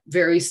look at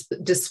very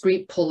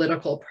discrete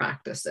political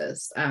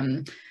practices.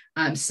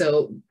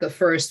 So the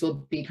first will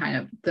be kind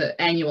of the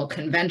annual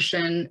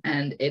convention,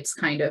 and it's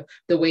kind of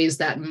the ways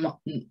that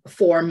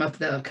form of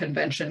the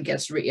convention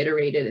gets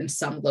reiterated in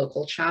some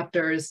local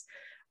chapters,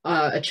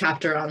 a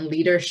chapter on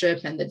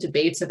leadership and the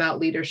debates about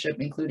leadership,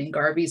 including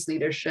Garvey's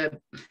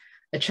leadership,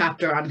 a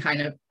chapter on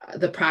kind of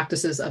the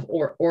practices of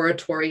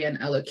oratory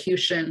and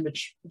elocution,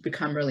 which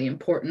become really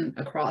important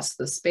across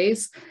the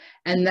space.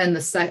 And then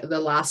the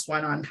last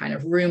one on kind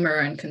of rumor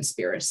and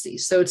conspiracy.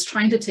 So it's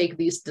trying to take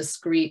these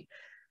discrete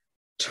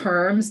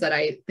terms that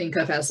I think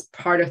of as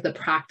part of the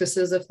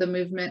practices of the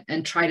movement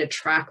and try to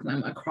track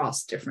them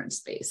across different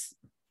space.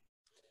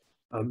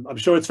 I'm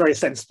sure it's very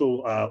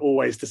sensible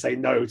always to say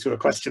no to a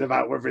question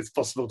about whether it's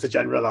possible to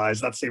generalize.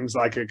 That seems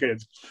like a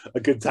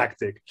good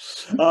tactic.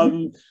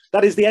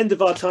 That is the end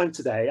of our time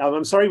today.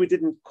 I'm sorry we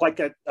didn't quite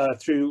get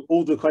through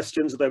all the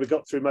questions, although we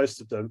got through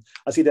most of them.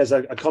 I see there's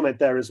a comment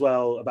there as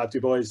well about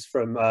Du Bois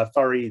from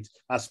Farid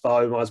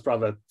Azfar, Omar's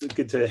brother.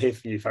 Good to hear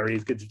from you,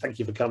 Farid. Thank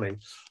you for coming.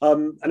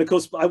 And of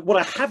course, what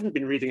I haven't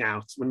been reading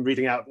out when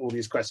reading out all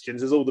these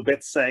questions is all the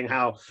bits saying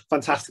how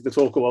fantastic the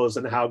talk was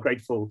and how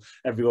grateful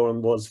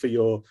everyone was for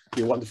your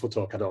wonderful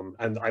talk, Adom.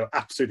 And I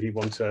absolutely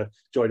want to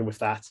join in with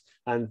that.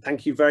 And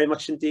thank you very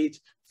much indeed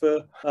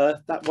for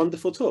that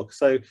wonderful talk.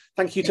 So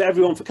thank you to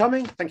everyone for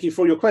coming. Thank you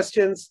for all your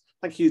questions.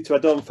 Thank you to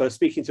Adom for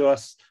speaking to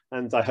us.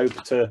 And I hope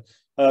to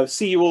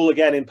see you all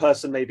again in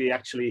person, maybe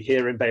actually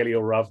here in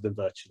Balliol rather than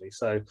virtually.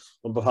 So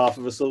on behalf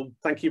of us all,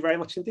 thank you very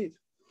much indeed.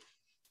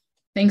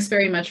 Thanks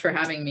very much for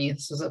having me.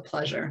 This was a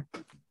pleasure.